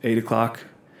it? 8 o'clock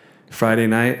Friday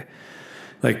night.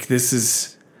 Like,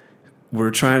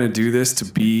 we're trying to do this to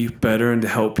be better and to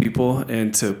help people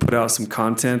and to put out some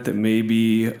content that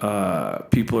maybe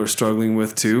people are struggling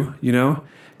with too, you know?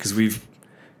 Because we've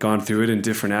gone through it in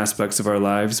different aspects of our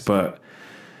lives. But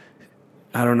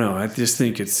I don't know. I just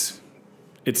think it's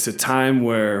a time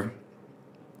where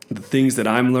the things that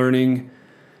I'm learning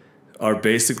are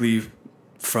basically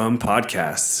from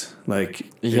podcasts.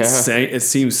 Like, it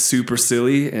seems super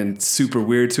silly and super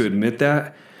weird to admit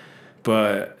that,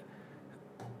 but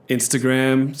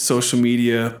Instagram, social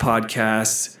media,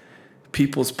 podcasts,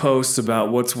 people's posts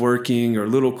about what's working or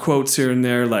little quotes here and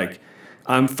there, like,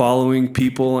 I'm following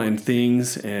people and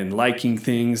things and liking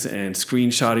things and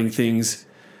screenshotting things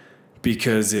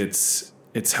because it's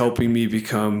helping me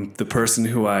become the person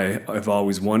who I've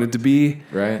always wanted to be,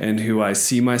 right, and who I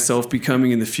see myself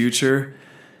becoming in the future.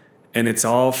 And it's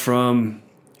all from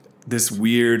this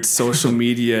weird social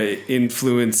media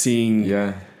influencing.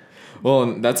 Yeah.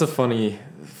 Well, that's a funny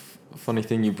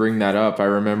thing you bring that up. I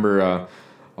remember,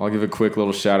 I'll give a quick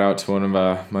little shout out to one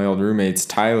of my old roommates,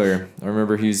 Tyler. I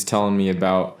remember he was telling me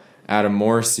about Adam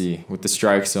Morrissey with the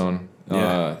Strike Zone.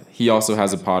 Yeah. He also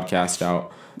has a podcast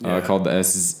out called the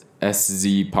SZ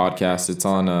Podcast. It's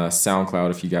on SoundCloud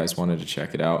if you guys wanted to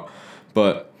check it out.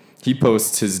 But he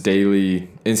posts his daily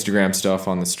Instagram stuff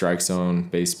on the Strike Zone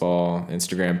baseball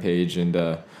Instagram page.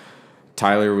 And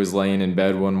Tyler was laying in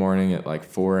bed one morning at like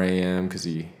 4 a.m. because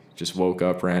he just woke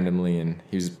up randomly and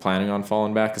he was planning on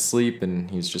falling back asleep,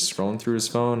 and he was just scrolling through his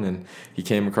phone and he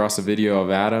came across a video of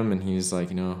Adam, and he was like,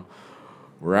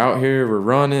 we're out here, we're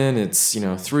running, it's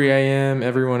 3 a.m.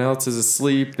 everyone else is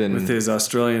asleep, and with his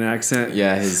Australian accent.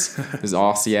 Yeah, his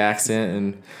Aussie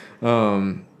accent.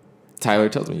 And Tyler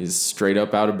tells me he's straight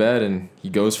up out of bed and he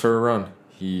goes for a run.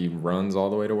 He runs all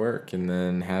the way to work and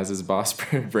then has his boss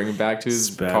bring him back to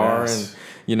his car, and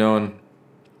and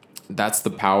that's the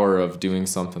power of doing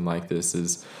something like this,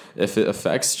 is if it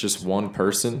affects just one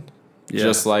person,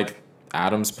 just like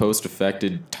Adam's post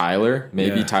affected Tyler,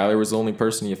 maybe Tyler was the only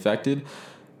person he affected,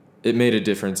 it made a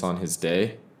difference on his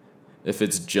day. If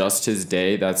it's just his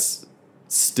day, that's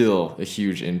still a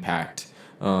huge impact.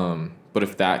 But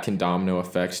if that can domino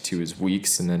effect to his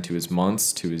weeks, and then to his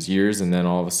months, to his years, and then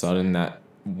all of a sudden that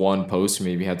one post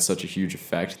maybe had such a huge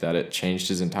effect that it changed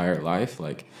his entire life,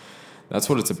 like, that's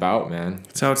what it's about, man.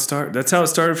 That's how it started. That's how it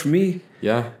started for me.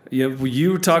 Yeah. Yeah.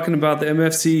 You were talking about the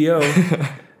MF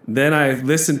CEO. Then I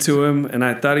listened to him and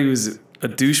I thought he was a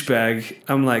douchebag.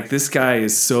 I'm like, this guy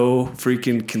is so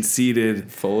freaking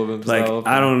conceited. Full of himself. Like,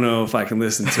 I don't know if I can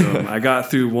listen to him. I got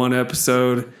through one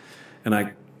episode and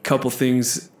I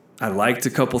liked a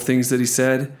couple things that he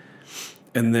said.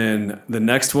 And then the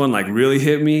next one like really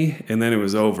hit me, and then it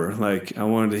was over. Like, I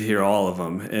wanted to hear all of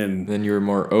them. And then you were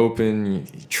more open. You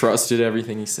trusted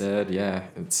everything he said. Yeah.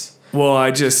 Well,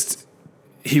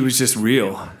 he was just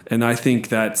real. And I think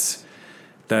that's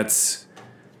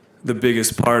the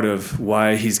biggest part of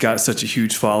why he's got such a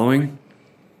huge following.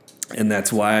 And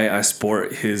that's why I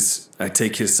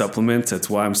take his supplements. That's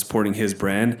why I'm supporting his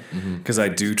brand, because I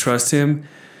do trust him.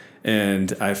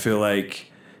 And I feel like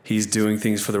he's doing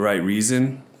things for the right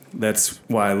reason. That's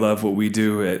why I love what we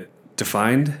do at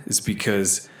Defined, is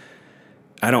because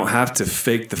I don't have to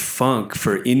fake the funk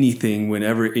for anything.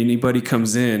 Whenever anybody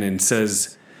comes in and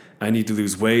says, I need to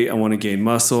lose weight, I want to gain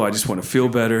muscle, I just want to feel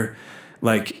better.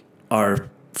 Like, our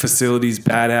facility's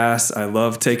badass. I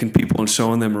love taking people and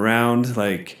showing them around.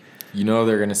 Like,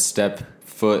 they're going to step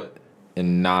foot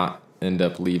and not end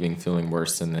up leaving feeling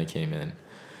worse than they came in.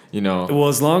 Well,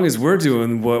 as long as we're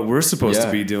doing what we're supposed to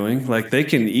be doing, like, they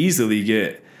can easily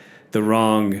get the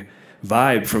wrong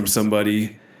vibe from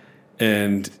somebody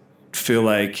and feel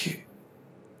like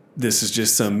this is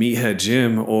just some meathead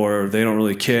gym, or they don't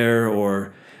really care,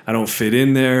 or I don't fit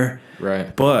in there.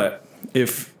 Right. But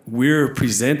if we're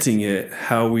presenting it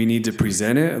how we need to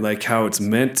present it, like how it's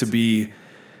meant to be,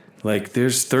 like,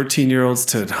 there's 13-year-olds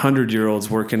to 100-year-olds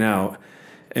working out,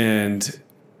 and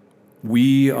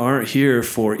we aren't here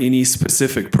for any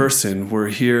specific person. We're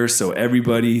here so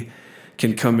everybody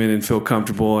can come in and feel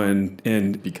comfortable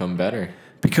and become better.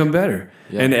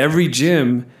 Yeah. And every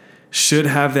gym should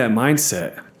have that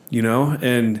mindset,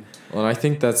 And I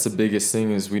think that's the biggest thing,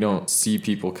 is we don't see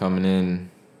people coming in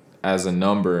as a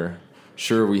number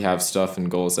sure, we have stuff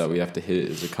and goals that we have to hit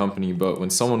as a company, but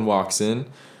when someone walks in,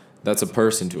 that's a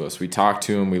person to us. We talk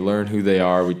to them, we learn who they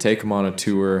are, we take them on a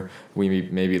tour, we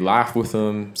maybe laugh with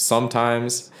them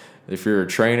sometimes. If you're a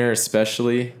trainer,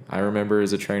 especially, I remember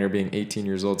as a trainer being 18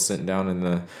 years old, sitting down in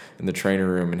the trainer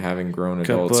room and having grown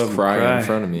adults cry in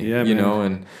front of me. Yeah, you know,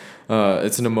 and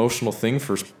it's an emotional thing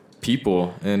for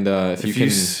people. And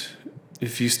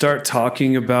if you start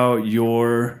talking about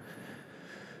your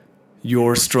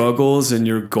struggles and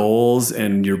your goals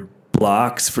and your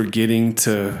blocks for getting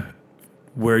to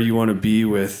where you want to be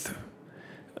with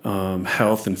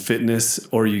health and fitness,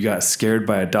 or you got scared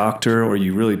by a doctor, or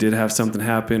you really did have something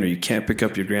happen, or you can't pick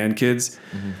up your grandkids,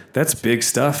 that's big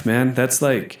stuff, man. That's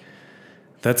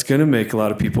gonna make a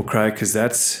lot of people cry, because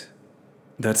that's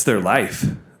their life.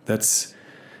 There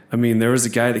was a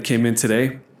guy that came in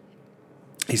today.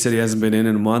 He said he hasn't been in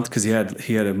a month because he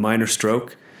had a minor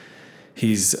stroke.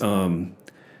 He's doing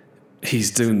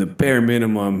the bare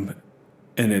minimum.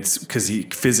 And it's because he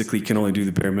physically can only do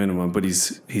the bare minimum, but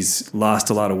he's lost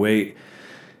a lot of weight.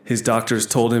 His doctors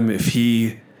told him if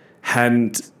he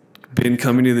hadn't been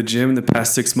coming to the gym in the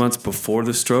past 6 months before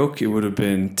the stroke, it would have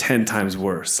been 10 times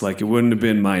worse. Like, it wouldn't have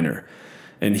been minor.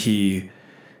 And he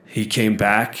came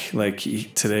back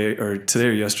today or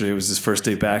yesterday was his first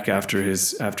day back after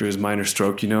his minor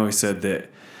stroke. You know, he said that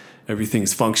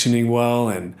everything's functioning well,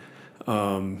 and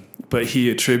but he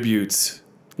attributes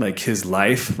his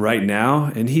life right now,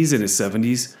 and he's in his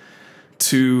 70s,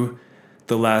 to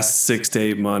the last 6 to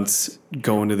 8 months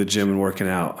going to the gym and working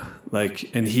out.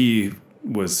 And he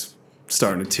was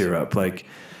starting to tear up.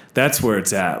 That's where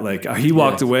it's at. He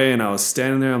walked away, and I was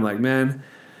standing there. I'm like, man,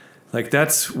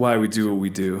 that's why we do what we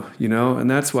do, you know?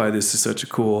 And that's why this is such a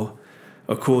cool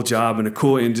job and a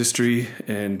cool industry,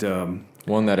 and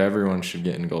one that everyone should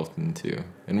get engulfed into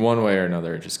in one way or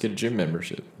another. Just get a gym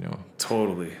membership, you know?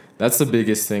 Totally. That's the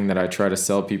biggest thing that I try to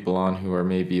sell people on who are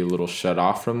maybe a little shut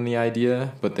off from the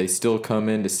idea, but they still come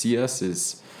in to see us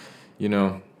is, you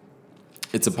know,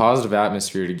 it's a positive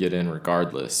atmosphere to get in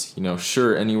regardless. You know,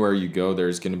 sure, anywhere you go,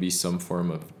 there's going to be some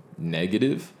form of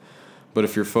negative, but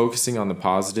if you're focusing on the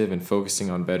positive and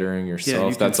focusing on bettering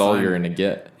yourself, that's all you're going to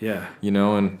get. Yeah. You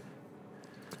know, and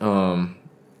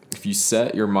if you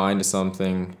set your mind to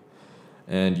something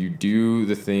and you do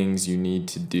the things you need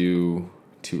to do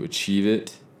to achieve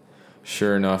it,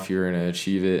 sure enough, you're going to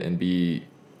achieve it and be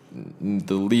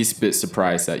the least bit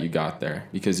surprised that you got there,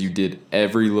 because you did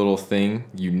every little thing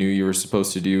you knew you were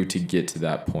supposed to do to get to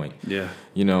that point. Yeah.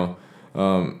 You know,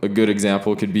 a good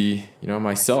example could be, you know,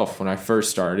 myself. When I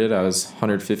first started, I was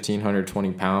 115,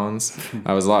 120 pounds.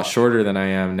 I was a lot shorter than I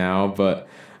am now, but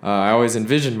I always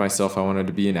envisioned myself. I wanted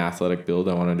to be an athletic build.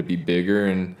 I wanted to be bigger,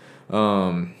 and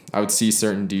I would see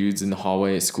certain dudes in the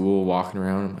hallway at school walking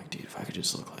around. I'm like, dude, if I could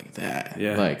just look like that,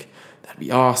 that'd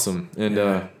be awesome.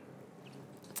 And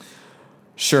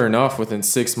sure enough, within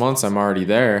 6 months, I'm already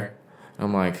there.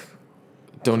 I'm like,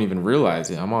 don't even realize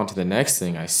it. I'm on to the next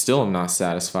thing. I still am not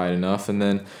satisfied enough. And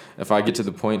then if I get to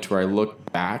the point where I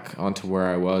look back onto where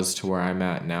I was to where I'm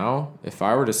at now, if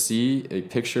I were to see a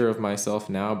picture of myself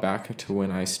now back to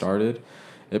when I started,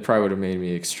 it probably would have made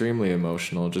me extremely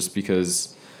emotional, just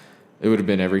because it would have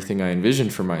been everything I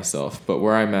envisioned for myself. But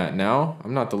where I'm at now,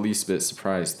 I'm not the least bit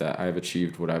surprised that I've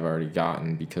achieved what I've already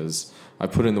gotten, because I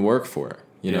put in the work for it,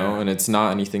 you know, and it's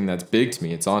not anything that's big to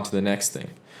me. It's on to the next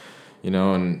thing, you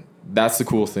know, and that's the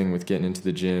cool thing with getting into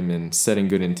the gym and setting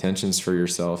good intentions for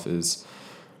yourself is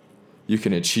you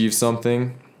can achieve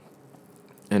something,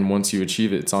 and once you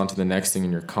achieve it, it's on to the next thing,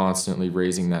 and you're constantly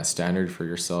raising that standard for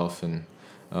yourself. And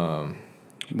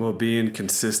being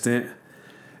consistent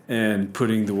and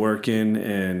putting the work in,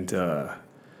 and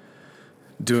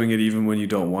doing it even when you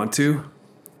don't want to.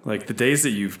 Like, the days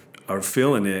that you are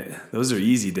feeling it, those are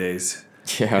easy days.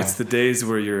 Yeah. It's the days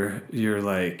where you're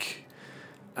like,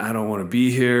 I don't want to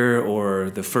be here, or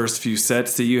the first few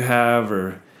sets that you have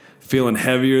are feeling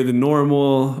heavier than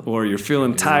normal, or you're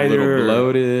feeling tighter, a little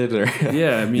bloated, or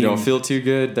you don't feel too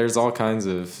good. There's all kinds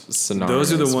of scenarios.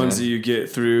 Those are the ones that you get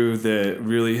through that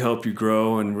really help you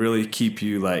grow and really keep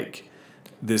you like,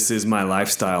 this is my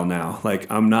lifestyle now.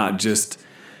 Like, I'm not just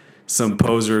some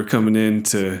poser coming in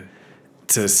to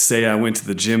say I went to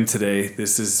the gym today.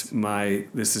 This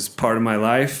is part of my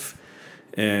life.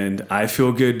 And I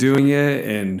feel good doing it,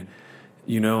 and,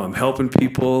 you know, I'm helping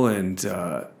people, and,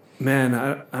 man,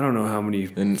 I don't know how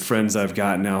many friends I've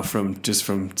got now from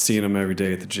seeing them every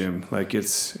day at the gym. Like,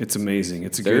 it's amazing.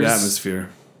 It's a good atmosphere.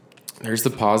 There's the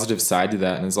positive side to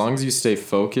that, and as long as you stay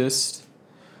focused,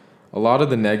 a lot of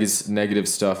the negative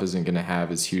stuff isn't going to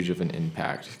have as huge of an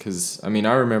impact. Because, I mean,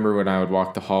 I remember when I would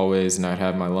walk the hallways and I'd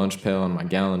have my lunch pail and my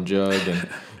gallon jug, and,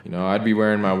 I'd be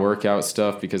wearing my workout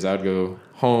stuff because I'd go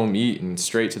home, eat, and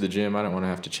straight to the gym. I don't want to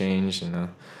have to change. And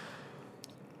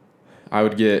I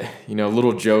would get,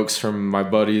 little jokes from my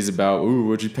buddies about, ooh,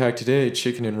 what'd you pack today?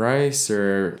 Chicken and rice?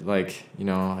 Or like, I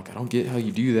don't get how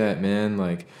you do that, man.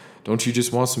 Like, don't you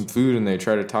just want some food? And they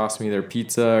try to toss me their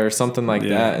pizza or something like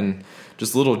that. And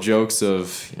just little jokes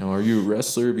of, are you a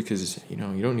wrestler? Because, you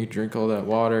don't need to drink all that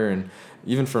water. And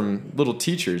even from little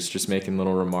teachers just making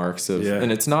little remarks of,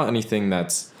 and it's not anything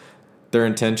that's, their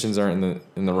intentions aren't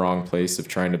in the wrong place of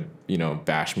trying to,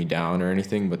 bash me down or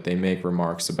anything, but they make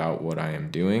remarks about what I am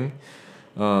doing.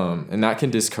 And that can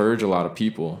discourage a lot of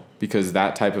people because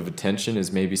that type of attention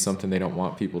is maybe something they don't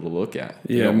want people to look at.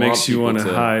 Yeah, it makes you want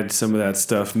to hide some of that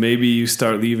stuff. Maybe you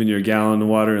start leaving your gallon of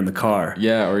water in the car.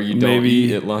 Yeah, or you don't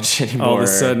eat at lunch anymore. All of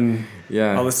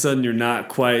a sudden you're not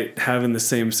quite having the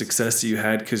same success that you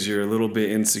had because you're a little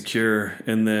bit insecure,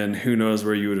 and then who knows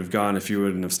where you would have gone if you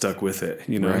wouldn't have stuck with it.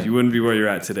 Right. You wouldn't be where you're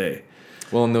at today.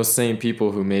 Well, and those same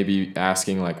people who may be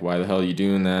asking, like, why the hell are you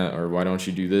doing that? Or why don't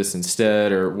you do this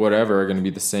instead? Or whatever are going to be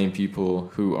the same people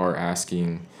who are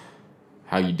asking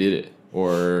how you did it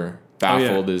or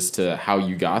baffled as to how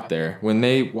you got there when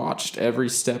they watched every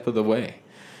step of the way,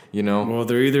 Well,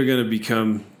 they're either going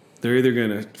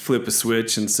to flip a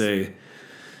switch and say,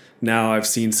 now I've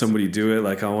seen somebody do it,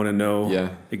 like I want to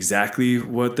know exactly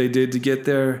what they did to get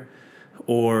there,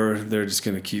 or they're just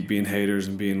going to keep being haters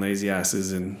and being lazy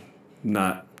asses and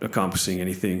not accomplishing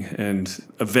anything. And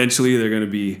eventually they're going to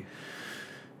be,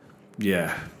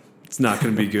 it's not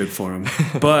going to be good for them.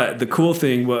 But the cool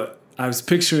thing, what I was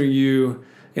picturing you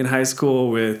in high school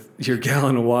with your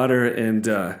gallon of water, and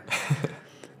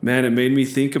man, it made me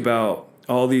think about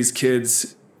all these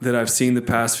kids that I've seen the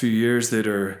past few years that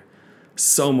are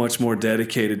so much more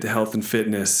dedicated to health and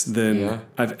fitness than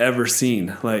I've ever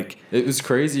seen. Like, it was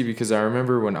crazy because I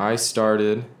remember when I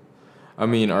started,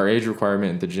 our age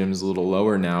requirement at the gym is a little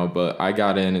lower now, but I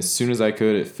got in as soon as I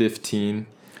could at 15.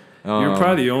 You're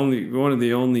probably one of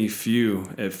the only few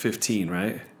at 15,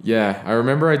 right? Yeah. I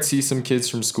remember I'd see some kids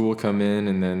from school come in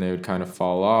and then they would kind of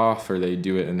fall off, or they'd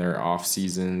do it in their off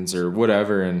seasons or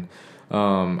whatever. And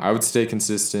I would stay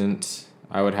consistent.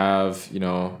 I would have,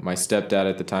 my stepdad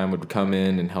at the time would come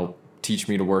in and help teach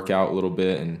me to work out a little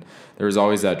bit. And there was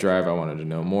always that drive. I wanted to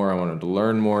know more. I wanted to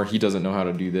learn more. He doesn't know how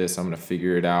to do this. I'm going to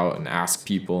figure it out and ask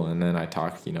people. And then I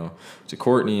talk, to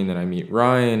Courtney, and then I meet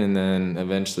Ryan, and then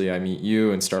eventually I meet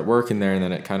you and start working there. And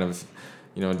then it kind of,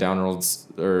 downward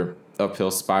or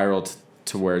uphill spiraled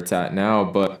to where it's at now.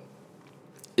 But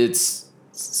it's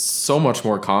so much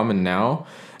more common now.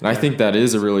 And I think that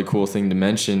is a really cool thing to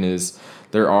mention is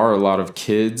there are a lot of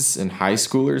kids and high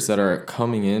schoolers that are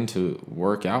coming in to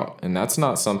work out. And that's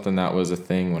not something that was a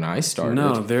thing when I started.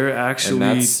 No, they're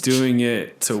actually doing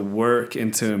it to work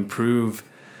and to improve,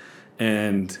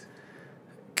 and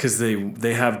because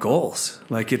they have goals.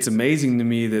 Like, it's amazing to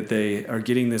me that they are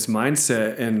getting this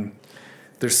mindset, and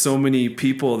there's so many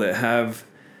people that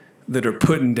are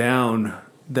putting down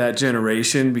that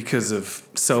generation because of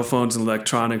cell phones and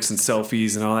electronics and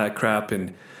selfies and all that crap.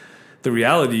 And the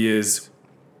reality is,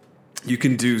 you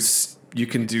can do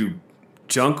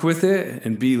junk with it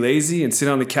and be lazy and sit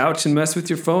on the couch and mess with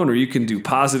your phone, or you can do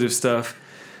positive stuff.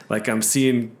 Like, I'm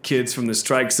seeing kids from the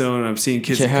strike zone, I'm seeing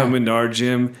kids that come into our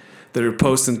gym that are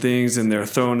posting things, and they're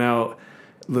throwing out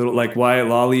little, like Wyatt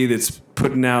Lawley, that's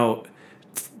putting out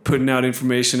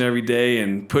information every day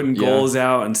and putting goals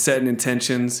out and setting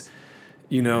intentions.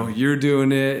 You're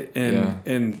doing it,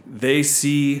 and they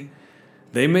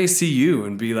may see you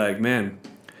and be like, man,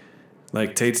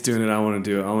 like, Tate's doing it, I want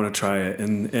to do it, I want to try it.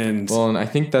 And I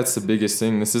think that's the biggest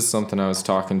thing. This is something I was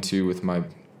talking to with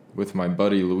my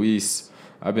buddy Luis.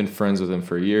 I've been friends with him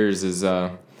for years. Is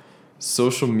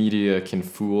social media can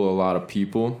fool a lot of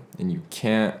people, and you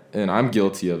can't. And I'm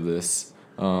guilty of this.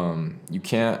 You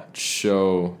can't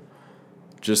show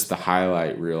just the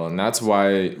highlight reel, and that's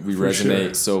why we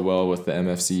resonate so well with the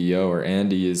MF CEO or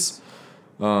Andy. Is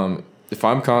if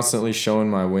I'm constantly showing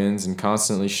my wins and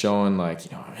constantly showing,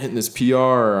 like, I'm hitting this PR,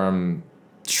 or I'm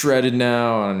shredded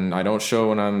now, and I don't show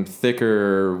when I'm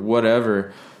thicker or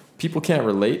whatever, people can't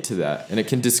relate to that. And it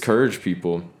can discourage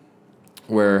people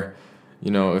where,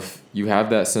 if you have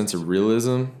that sense of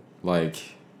realism,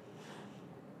 like,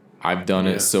 I've done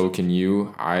it, so can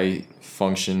you. I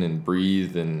function and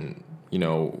breathe and,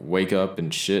 wake up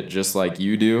and shit just like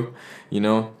you do,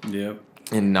 Yep.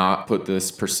 And not put this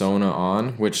persona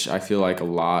on, which I feel like a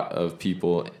lot of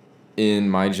people in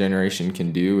my generation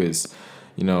can do is,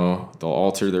 they'll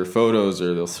alter their photos,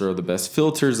 or they'll throw the best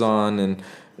filters on, and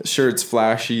sure, it's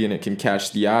flashy and it can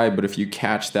catch the eye, but if you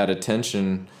catch that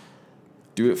attention,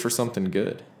 do it for something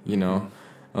good,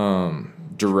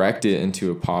 direct it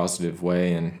into a positive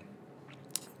way. And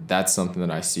that's something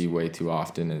that I see way too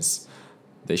often is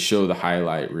they show the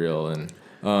highlight reel, and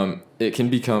it can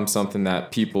become something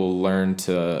that people learn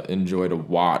to enjoy to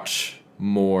watch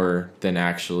more than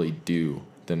actually do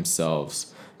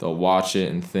themselves. They'll watch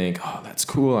it and think, oh, that's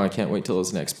cool, I can't wait till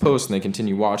his next post, and they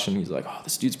continue watching. He's like, oh,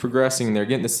 this dude's progressing, and they're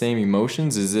getting the same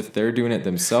emotions as if they're doing it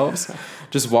themselves,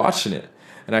 just watching it.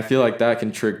 And I feel like that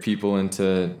can trick people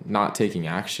into not taking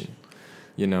action,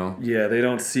 you know? Yeah, they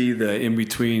don't see the in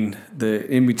between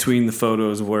the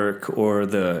photos work, or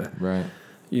the, right.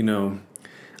 You know,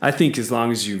 I think as long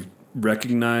as you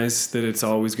recognize that it's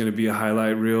always going to be a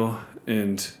highlight reel,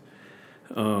 and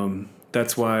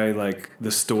that's why like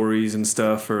the stories and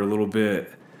stuff are a little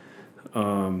bit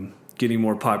getting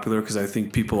more popular, because I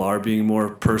think people are being more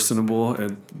personable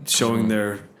and showing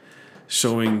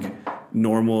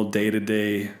normal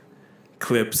day-to-day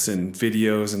clips and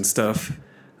videos and stuff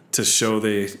to show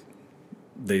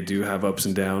they do have ups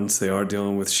and downs. They are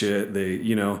dealing with shit. They,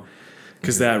 you know,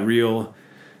 because that real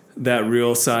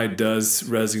side does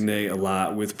resonate a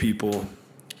lot with people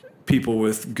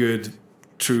with good,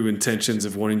 true intentions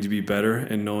of wanting to be better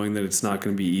and knowing that it's not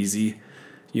going to be easy,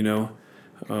 you know.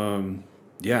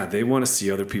 Yeah, they want to see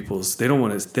other people's. They don't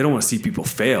want to see people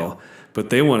fail, but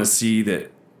they want to see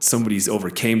that somebody's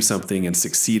overcame something and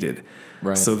succeeded.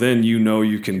 Right. So then you know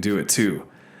you can do it too,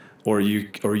 or you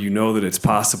know that it's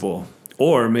possible.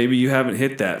 Or maybe you haven't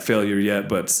hit that failure yet,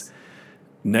 but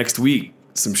next week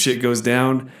some shit goes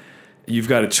down. You've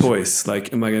got a choice.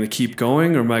 Like, am I going to keep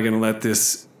going, or am I going to let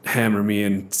this hammer me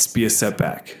and be a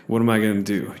setback? What am I going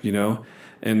to do? You know?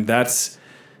 And that's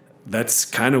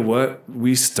kind of what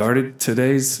we started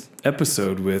today's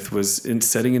episode with, was in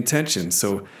setting intention.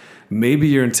 So maybe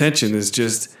your intention is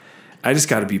just, I just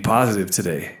got to be positive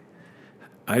today.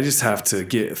 I just have to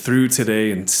get through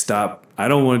today and stop. I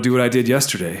don't want to do what I did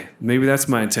yesterday. Maybe that's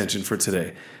my intention for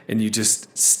today. And you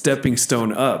just stepping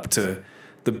stone up to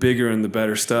the bigger and the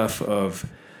better stuff of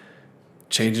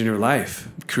changing your life,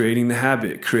 creating the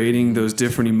habit, creating those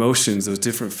different emotions, those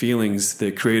different feelings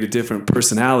that create a different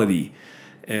personality.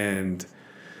 And,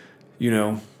 you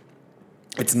know,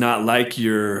 it's not like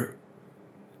you're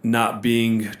not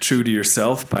being true to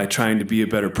yourself by trying to be a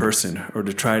better person, or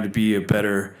to try to be a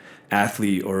better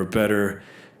athlete, or a better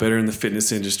in the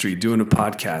fitness industry, doing a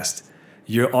podcast.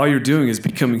 All you're doing is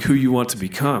becoming who you want to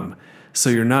become.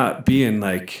 So you're not being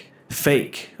like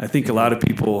fake. I think a lot of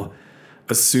people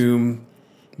assume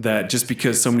that just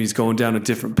because somebody's going down a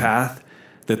different path,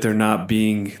 that they're not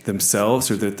being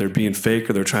themselves, or that they're being fake,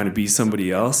 or they're trying to be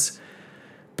somebody else.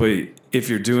 But if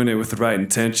you're doing it with the right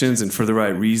intentions and for the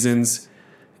right reasons,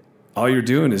 all you're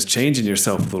doing is changing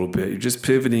yourself a little bit. You're just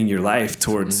pivoting your life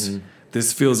towards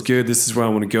this feels good. This is where I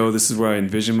want to go. This is where I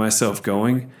envision myself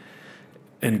going,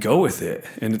 and go with it.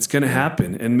 And it's going to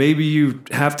happen. And maybe you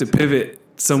have to pivot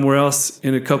somewhere else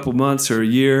in a couple months or a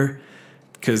year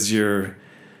because you're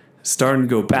starting to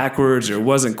go backwards, or it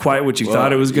wasn't quite what you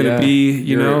thought it was going to be,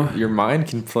 you know? Your mind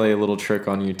can play a little trick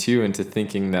on you too, into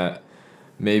thinking that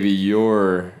maybe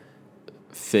you're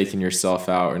faking yourself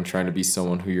out and trying to be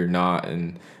someone who you're not,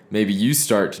 and maybe you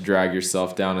start to drag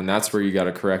yourself down, and that's where you got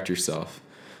to correct yourself.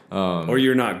 Or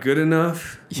you're not good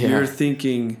enough. Yeah. You're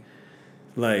thinking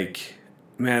like,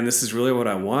 man, this is really what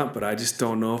I want, but I just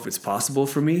don't know if it's possible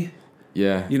for me.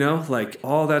 Yeah. You know, like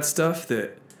all that stuff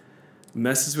that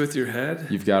messes with your head.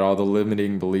 You've got all the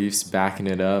limiting beliefs backing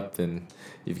it up, and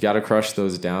you've got to crush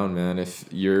those down, man. If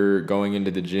you're going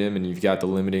into the gym and you've got the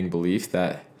limiting belief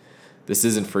that this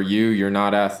isn't for you, you're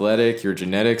not athletic, your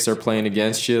genetics are playing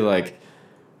against you, like,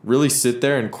 really sit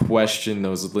there and question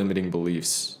those limiting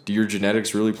beliefs. Do your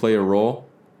genetics really play a role?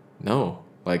 No.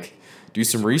 Like, do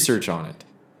some research on it.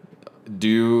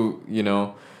 Do,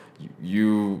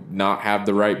 you not have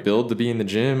the right build to be in the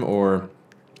gym, or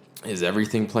is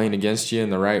everything playing against you in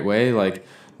the right way? Like,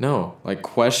 no. Like,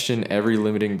 question every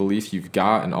limiting belief you've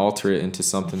got and alter it into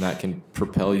something that can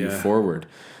propel you forward,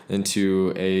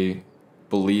 into a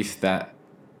belief that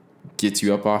gets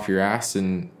you up off your ass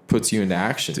and puts you into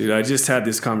action. Dude, I just had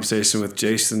this conversation with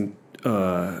Jason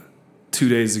 2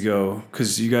 days ago,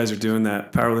 because you guys are doing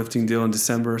that powerlifting deal in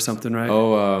December or something, right?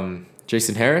 Oh,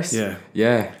 Jason Harris? Yeah.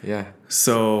 Yeah.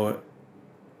 So,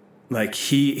 like,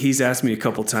 he's asked me a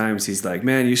couple times, he's like,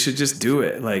 man, you should just do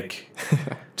it. Like,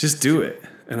 just do it.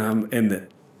 And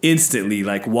instantly,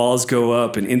 like, walls go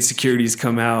up and insecurities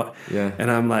come out. Yeah.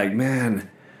 And I'm like, man,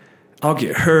 I'll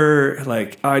get hurt.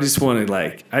 Like, I just want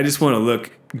to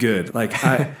look good. Like,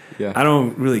 I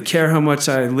don't really care how much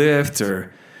I lift,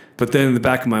 but then in the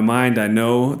back of my mind, I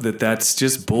know that that's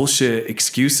just bullshit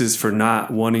excuses for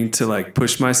not wanting to, like,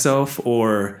 push myself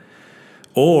or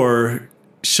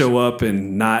show up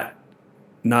and not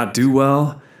do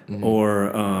well,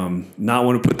 or not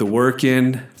want to put the work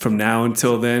in from now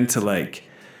until then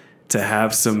to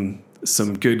have some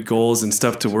good goals and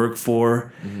stuff to work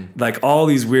for. Like all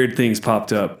these weird things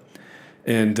popped up,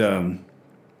 and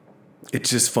it's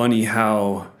just funny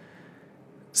how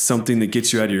something that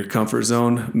gets you out of your comfort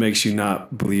zone makes you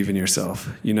not believe in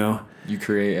yourself, you know? You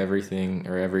create everything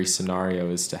or every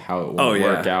scenario as to how it will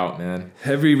work out, man.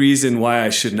 Every reason why I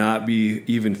should not be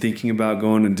even thinking about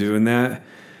going and doing that,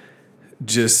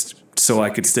 just so I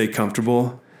could stay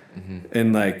comfortable.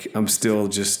 And like, I'm still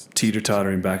just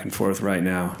teeter-tottering back and forth right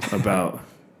now about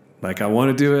like, I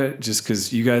want to do it just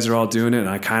because you guys are all doing it. And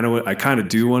I kind of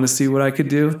do want to see what I could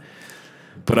do.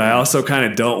 But I also kind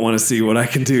of don't want to see what I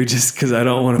can do just because I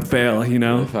don't want to fail, you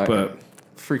know? But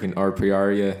freaking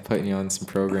RPR you, putting you on some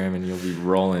program and you'll be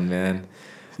rolling, man.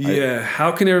 Yeah.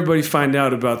 How can everybody find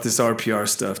out about this RPR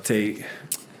stuff, Tate?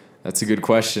 That's a good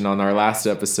question. On our last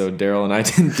episode, Daryl and I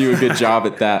didn't do a good job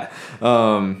at that.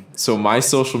 So my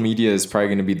social media is probably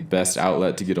going to be the best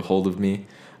outlet to get a hold of me.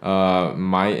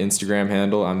 My Instagram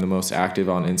handle, I'm the most active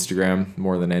on Instagram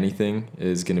more than anything,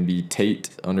 is going to be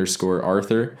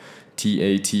Tate_Arthur.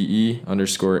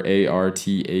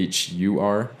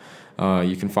 TATE_ARTHUR.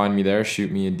 You can find me there.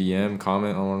 Shoot me a DM,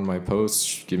 comment on one of my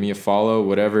posts, give me a follow,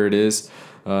 whatever it is.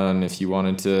 And if you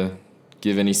wanted to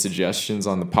give any suggestions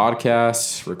on the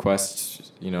podcast,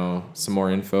 request, some more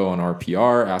info on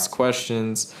RPR, ask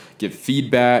questions, give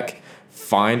feedback,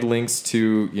 find links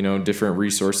to, different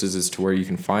resources as to where you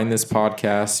can find this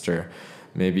podcast, or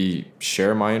maybe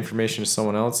share my information to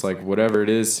someone else, like whatever it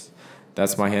is.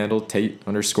 That's my handle,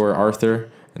 Tate_Arthur.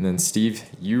 And then Steve,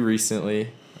 you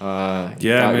recently got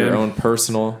your own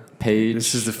personal page.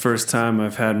 This is the first time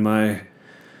I've had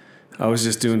I was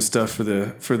just doing stuff for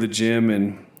the gym,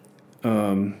 and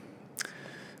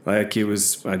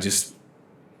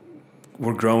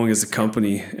we're growing as a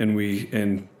company,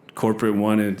 and corporate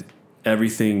wanted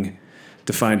everything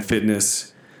Defined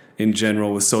Fitness in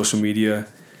general with social media.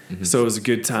 So it was a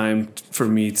good time for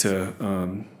me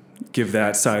to give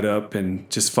that side up and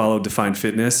just follow Defined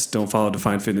Fitness. Don't follow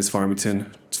Defined Fitness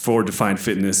Farmington. It's for Defined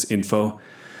Fitness info.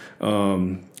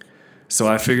 So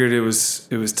I figured it was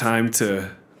time to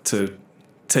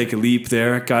take a leap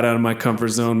there. Got out of my comfort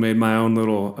zone, made my own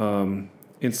little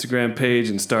Instagram page,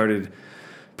 and started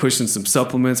pushing some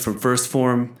supplements from First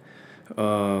Form.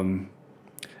 And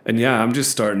yeah, I'm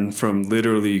just starting from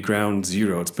literally ground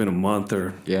zero. It's been a month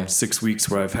or 6 weeks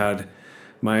where I've had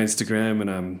my Instagram, and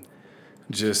I'm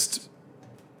just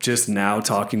now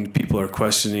talking. People are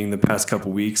questioning the past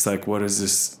couple weeks, like, what is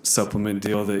this supplement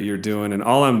deal that you're doing? And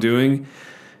all I'm doing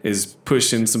is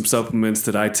pushing some supplements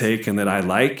that I take and that I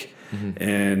like,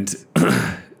 and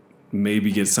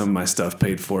maybe get some of my stuff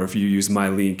paid for if you use my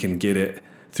link and get it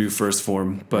through First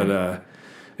Form. But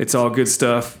it's all good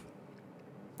stuff.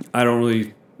 I don't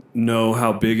really know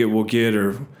how big it will get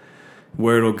or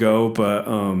where it'll go, but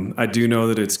I do know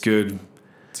that it's good.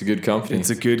 It's a good company. It's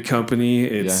a good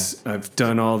company. I've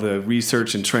done all the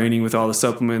research and training with all the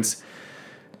supplements.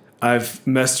 I've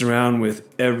messed around with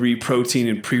every protein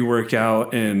and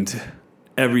pre-workout and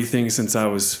everything since I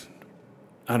was,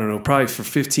 I don't know, probably for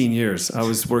 15 years. I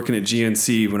was working at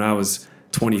GNC when I was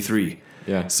 23.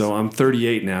 Yeah. So I'm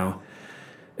 38 now.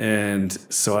 And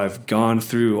so I've gone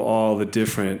through all the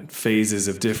different phases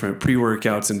of different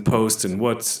pre-workouts and post, and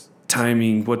what's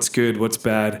timing, what's good, what's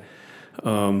bad,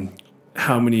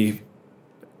 how many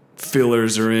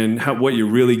fillers are in, what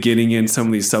you're really getting in some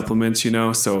of these supplements,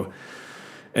 So,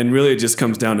 and really it just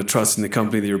comes down to trusting the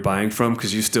company that you're buying from,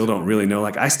 because you still don't really know.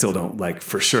 Like, I still don't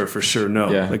for sure know.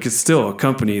 Yeah. Like, it's still a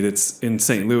company that's in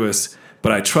St. Louis,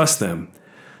 but I trust them.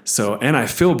 So, and I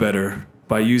feel better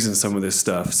by using some of this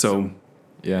stuff. So,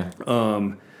 yeah.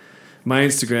 My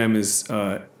Instagram is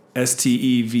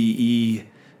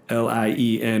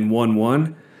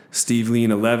SteveLien11,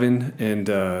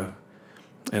 SteveLien11,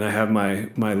 and I have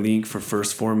my link for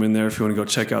First Form in there if you want to go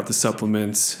check out the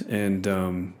supplements. And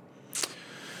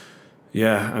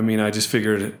I just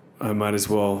figured I might as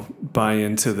well buy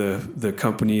into the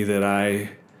company that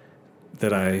I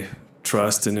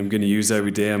trust and I'm going to use every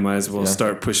day. I might as well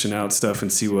start pushing out stuff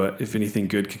and see if anything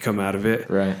good could come out of it.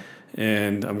 Right.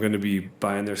 And I'm going to be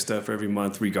buying their stuff every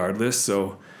month regardless.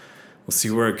 So we'll see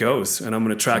where it goes. And I'm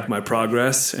going to track my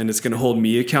progress, and it's going to hold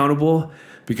me accountable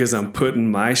because I'm putting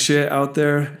my shit out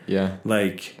there. Yeah.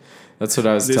 Like, that's what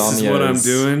I was telling you. This is what I'm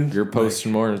doing. You're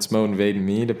posting more, and it's motivating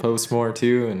me to post more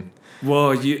too. And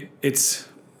well, it's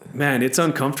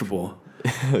uncomfortable.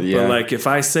 Yeah. But if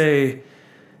I say,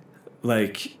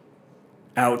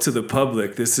 out to the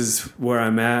public, this is where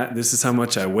I'm at, this is how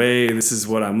much I weigh, this is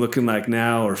what I'm looking like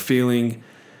now or feeling,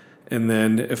 And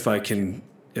then if I can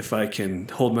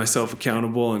hold myself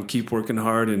accountable and keep working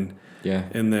hard, and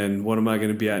then what am I going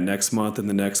to be at next month and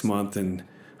the next month, and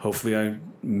hopefully I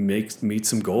meet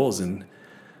some goals, and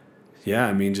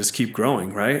I mean, just keep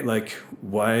growing, right? Like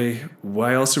why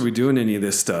else are we doing any of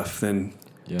this stuff than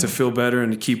to feel better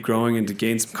and to keep growing and to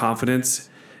gain some confidence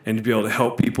and to be able to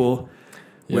help people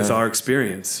with our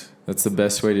experience. That's the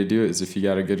best way to do it, is if you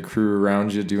got a good crew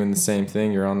around you doing the same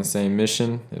thing, you're on the same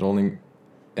mission, it only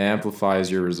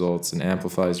amplifies your results and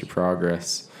amplifies your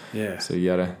progress. Yeah. So you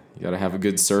gotta have a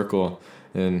good circle,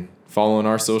 and following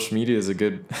our social media is a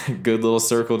good little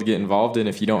circle to get involved in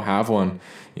if you don't have one.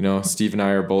 You know, Steve and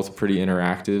I are both pretty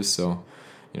interactive, so,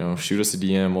 you know, shoot us a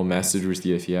DM, we'll message with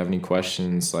you if you have any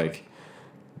questions. Like,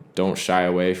 don't shy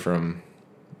away from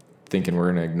thinking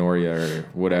we're going to ignore you or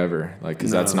whatever, like,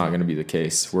 because that's not going to be the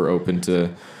case. We're open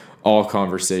to all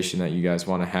conversation that you guys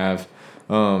want to have.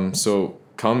 So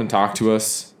come and talk to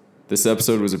us. This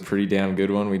episode was a pretty damn good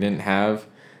one. We didn't have,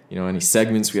 you know, any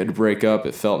segments we had to break up.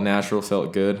 It felt natural,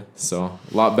 felt good. So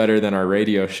a lot better than our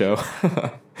radio show,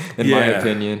 in my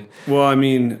opinion. Well, I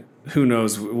mean, who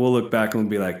knows? We'll look back and we'll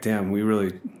be like, damn,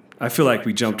 I feel like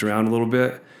we jumped around a little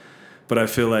bit, but I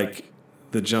feel like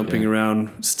the jumping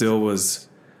around still was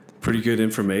pretty good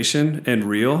information and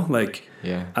real. Like,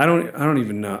 I don't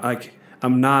even know. Like,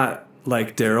 I'm not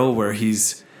like Daryl, where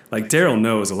he's like, Daryl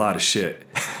knows a lot of shit,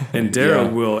 and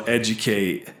Daryl will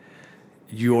educate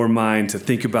your mind to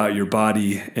think about your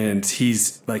body, and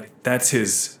he's like,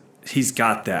 he's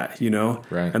got that, you know?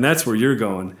 Right. And that's where you're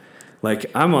going.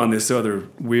 Like, I'm on this other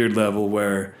weird level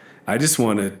where I just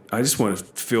want to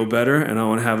feel better, and I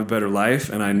want to have a better life,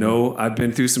 and I know I've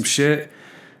been through some shit,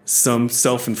 some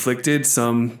self-inflicted,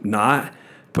 some not,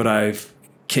 but I've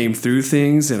came through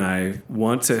things, and I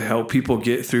want to help people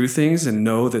get through things and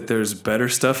know that there's better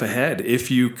stuff ahead if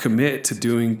you commit to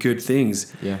doing good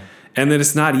things. Yeah. And that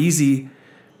it's not easy,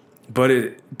 but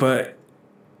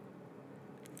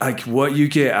like what you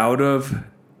get out of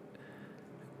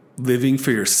living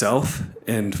for yourself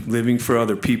and living for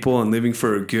other people and living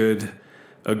for a good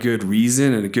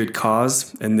reason and a good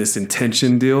cause, and this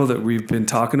intention deal that we've been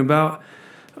talking about.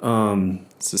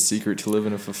 It's the secret to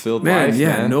living a fulfilled life,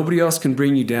 man. Nobody else can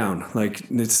bring you down. Like,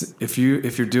 it's if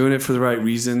you're doing it for the right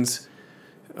reasons.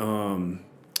 Well,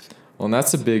 and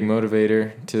that's a big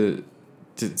motivator to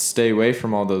stay away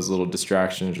from all those little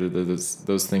distractions or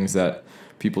those things that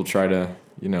people try to,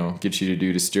 you know, get you to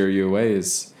do to steer you away.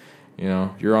 Is, you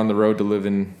know, you're on the road to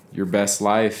living your best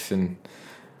life, and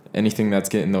anything that's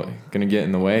gonna get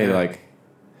in the way, like,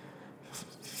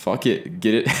 fuck it,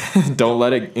 get it. Don't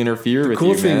let it interfere with you, man.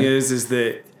 The cool thing is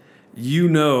that, you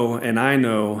know, and I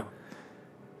know,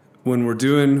 when we're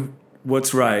doing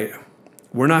what's right,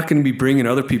 we're not going to be bringing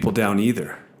other people down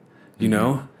either, you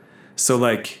know? So,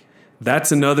 like,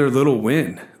 that's another little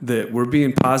win, that we're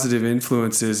being positive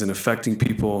influences and affecting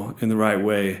people in the right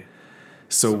way.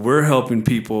 So we're helping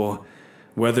people,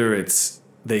 whether it's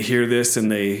they hear this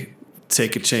and they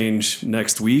take a change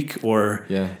next week, or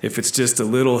if it's just a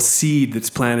little seed that's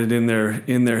planted in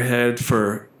their head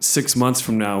for 6 months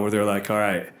from now, where they're like, all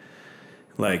right,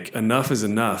 like, enough is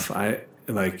enough. I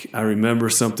remember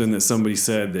something that somebody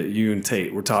said that you and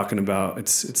Tate were talking about.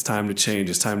 It's time to change.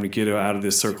 It's time to get out of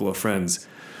this circle of friends,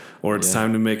 or it's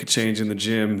time to make a change in the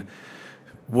gym,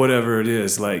 whatever it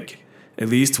is. Like, at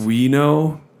least we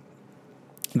know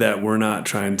that we're not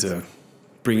trying to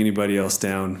bring anybody else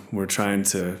down. We're trying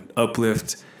to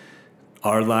uplift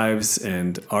our lives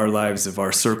and our lives of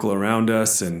our circle around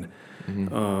us, and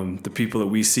the people that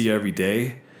we see every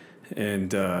day.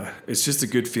 And it's just a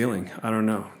good feeling. I don't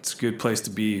know. It's a good place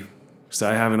to be. So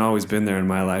I haven't always been there in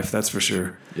my life, that's for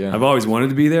sure. Yeah. I've always wanted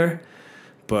to be there,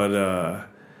 but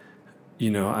you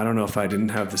know, I don't know if I didn't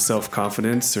have the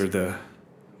self-confidence or the,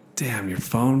 damn, your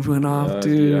phone went off,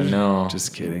 dude. I know.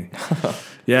 Just kidding.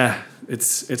 Yeah.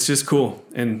 It's just cool,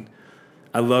 and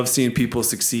I love seeing people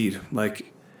succeed.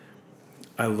 Like,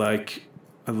 I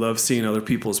love seeing other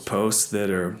people's posts that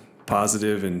are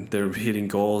positive and they're hitting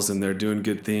goals and they're doing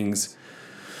good things,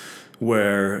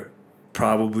 where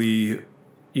probably,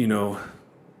 you know,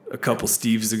 a couple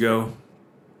Steves ago,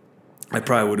 I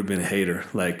probably would have been a hater,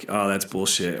 like, oh, that's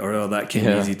bullshit, or oh, that came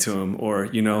easy to him, or,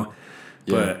 you know,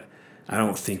 but I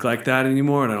don't think like that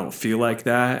anymore, and I don't feel like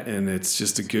that, and it's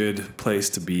just a good place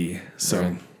to be. So,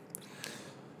 right.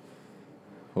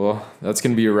 Well, that's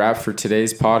going to be a wrap for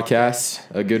today's podcast.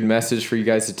 A good message for you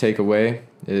guys to take away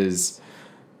is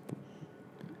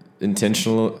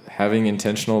having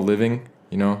intentional living,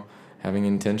 you know, having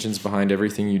intentions behind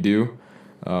everything you do.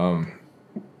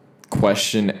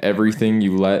 Question everything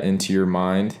you let into your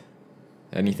mind.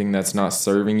 Anything that's not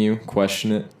serving you,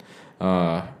 question it.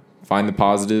 find the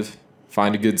positive,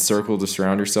 find a good circle to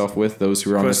surround yourself with, those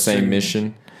who are on the same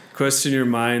mission. Question your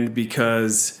mind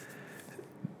because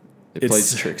it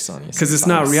plays tricks on you. Because it's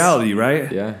not reality,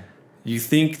 right? Yeah. You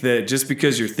think that just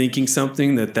because you're thinking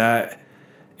something that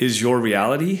is your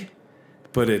reality,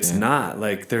 but it's not.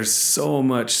 Like, there's so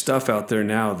much stuff out there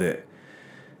now that,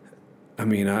 I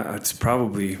mean, it's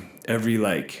probably every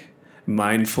like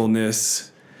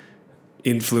mindfulness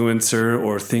influencer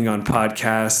or thing on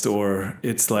podcast, or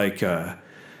it's like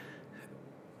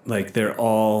they're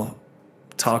all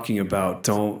talking about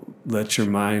don't let your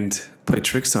mind play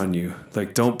tricks on you.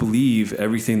 Like, don't believe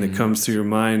everything that comes through your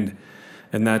mind.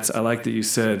 And I like that you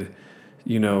said,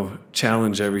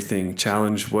 challenge everything,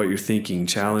 challenge what you're thinking,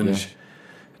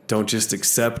 don't just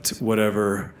accept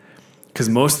whatever. Because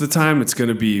most of the time it's going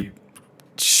to be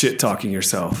shit talking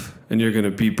yourself, and you're going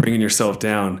to be bringing yourself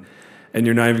down, and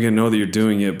you're not even going to know that you're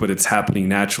doing it, but it's happening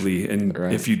naturally. And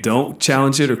if you don't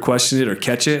challenge it or question it or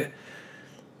catch it,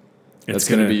 that's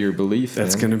going to be your belief.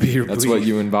 That's going to be your belief. That's what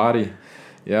you embody.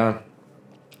 Yeah.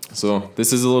 So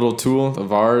this is a little tool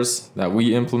of ours that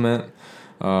we implement.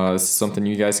 This is something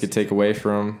you guys could take away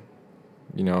from,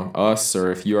 us,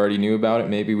 or if you already knew about it,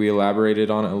 maybe we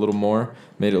elaborated on it a little more,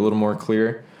 made it a little more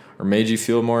clear, or made you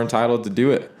feel more entitled to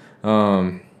do it.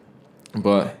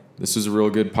 But this was a real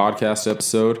good podcast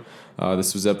episode.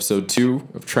 This was episode 2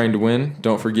 of Train to Win.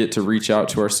 Don't forget to reach out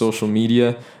to our social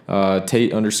media,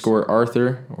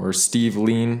 Tate_Arthur or Steve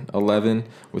Lean 11,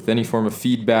 with any form of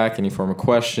feedback, any form of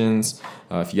questions.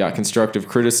 If you got constructive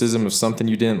criticism of something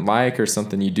you didn't like or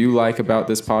something you do like about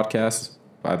this podcast,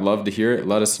 I'd love to hear it.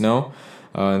 Let us know.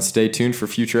 And stay tuned for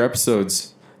future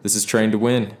episodes. This is Train to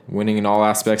Win, winning in all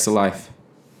aspects of life.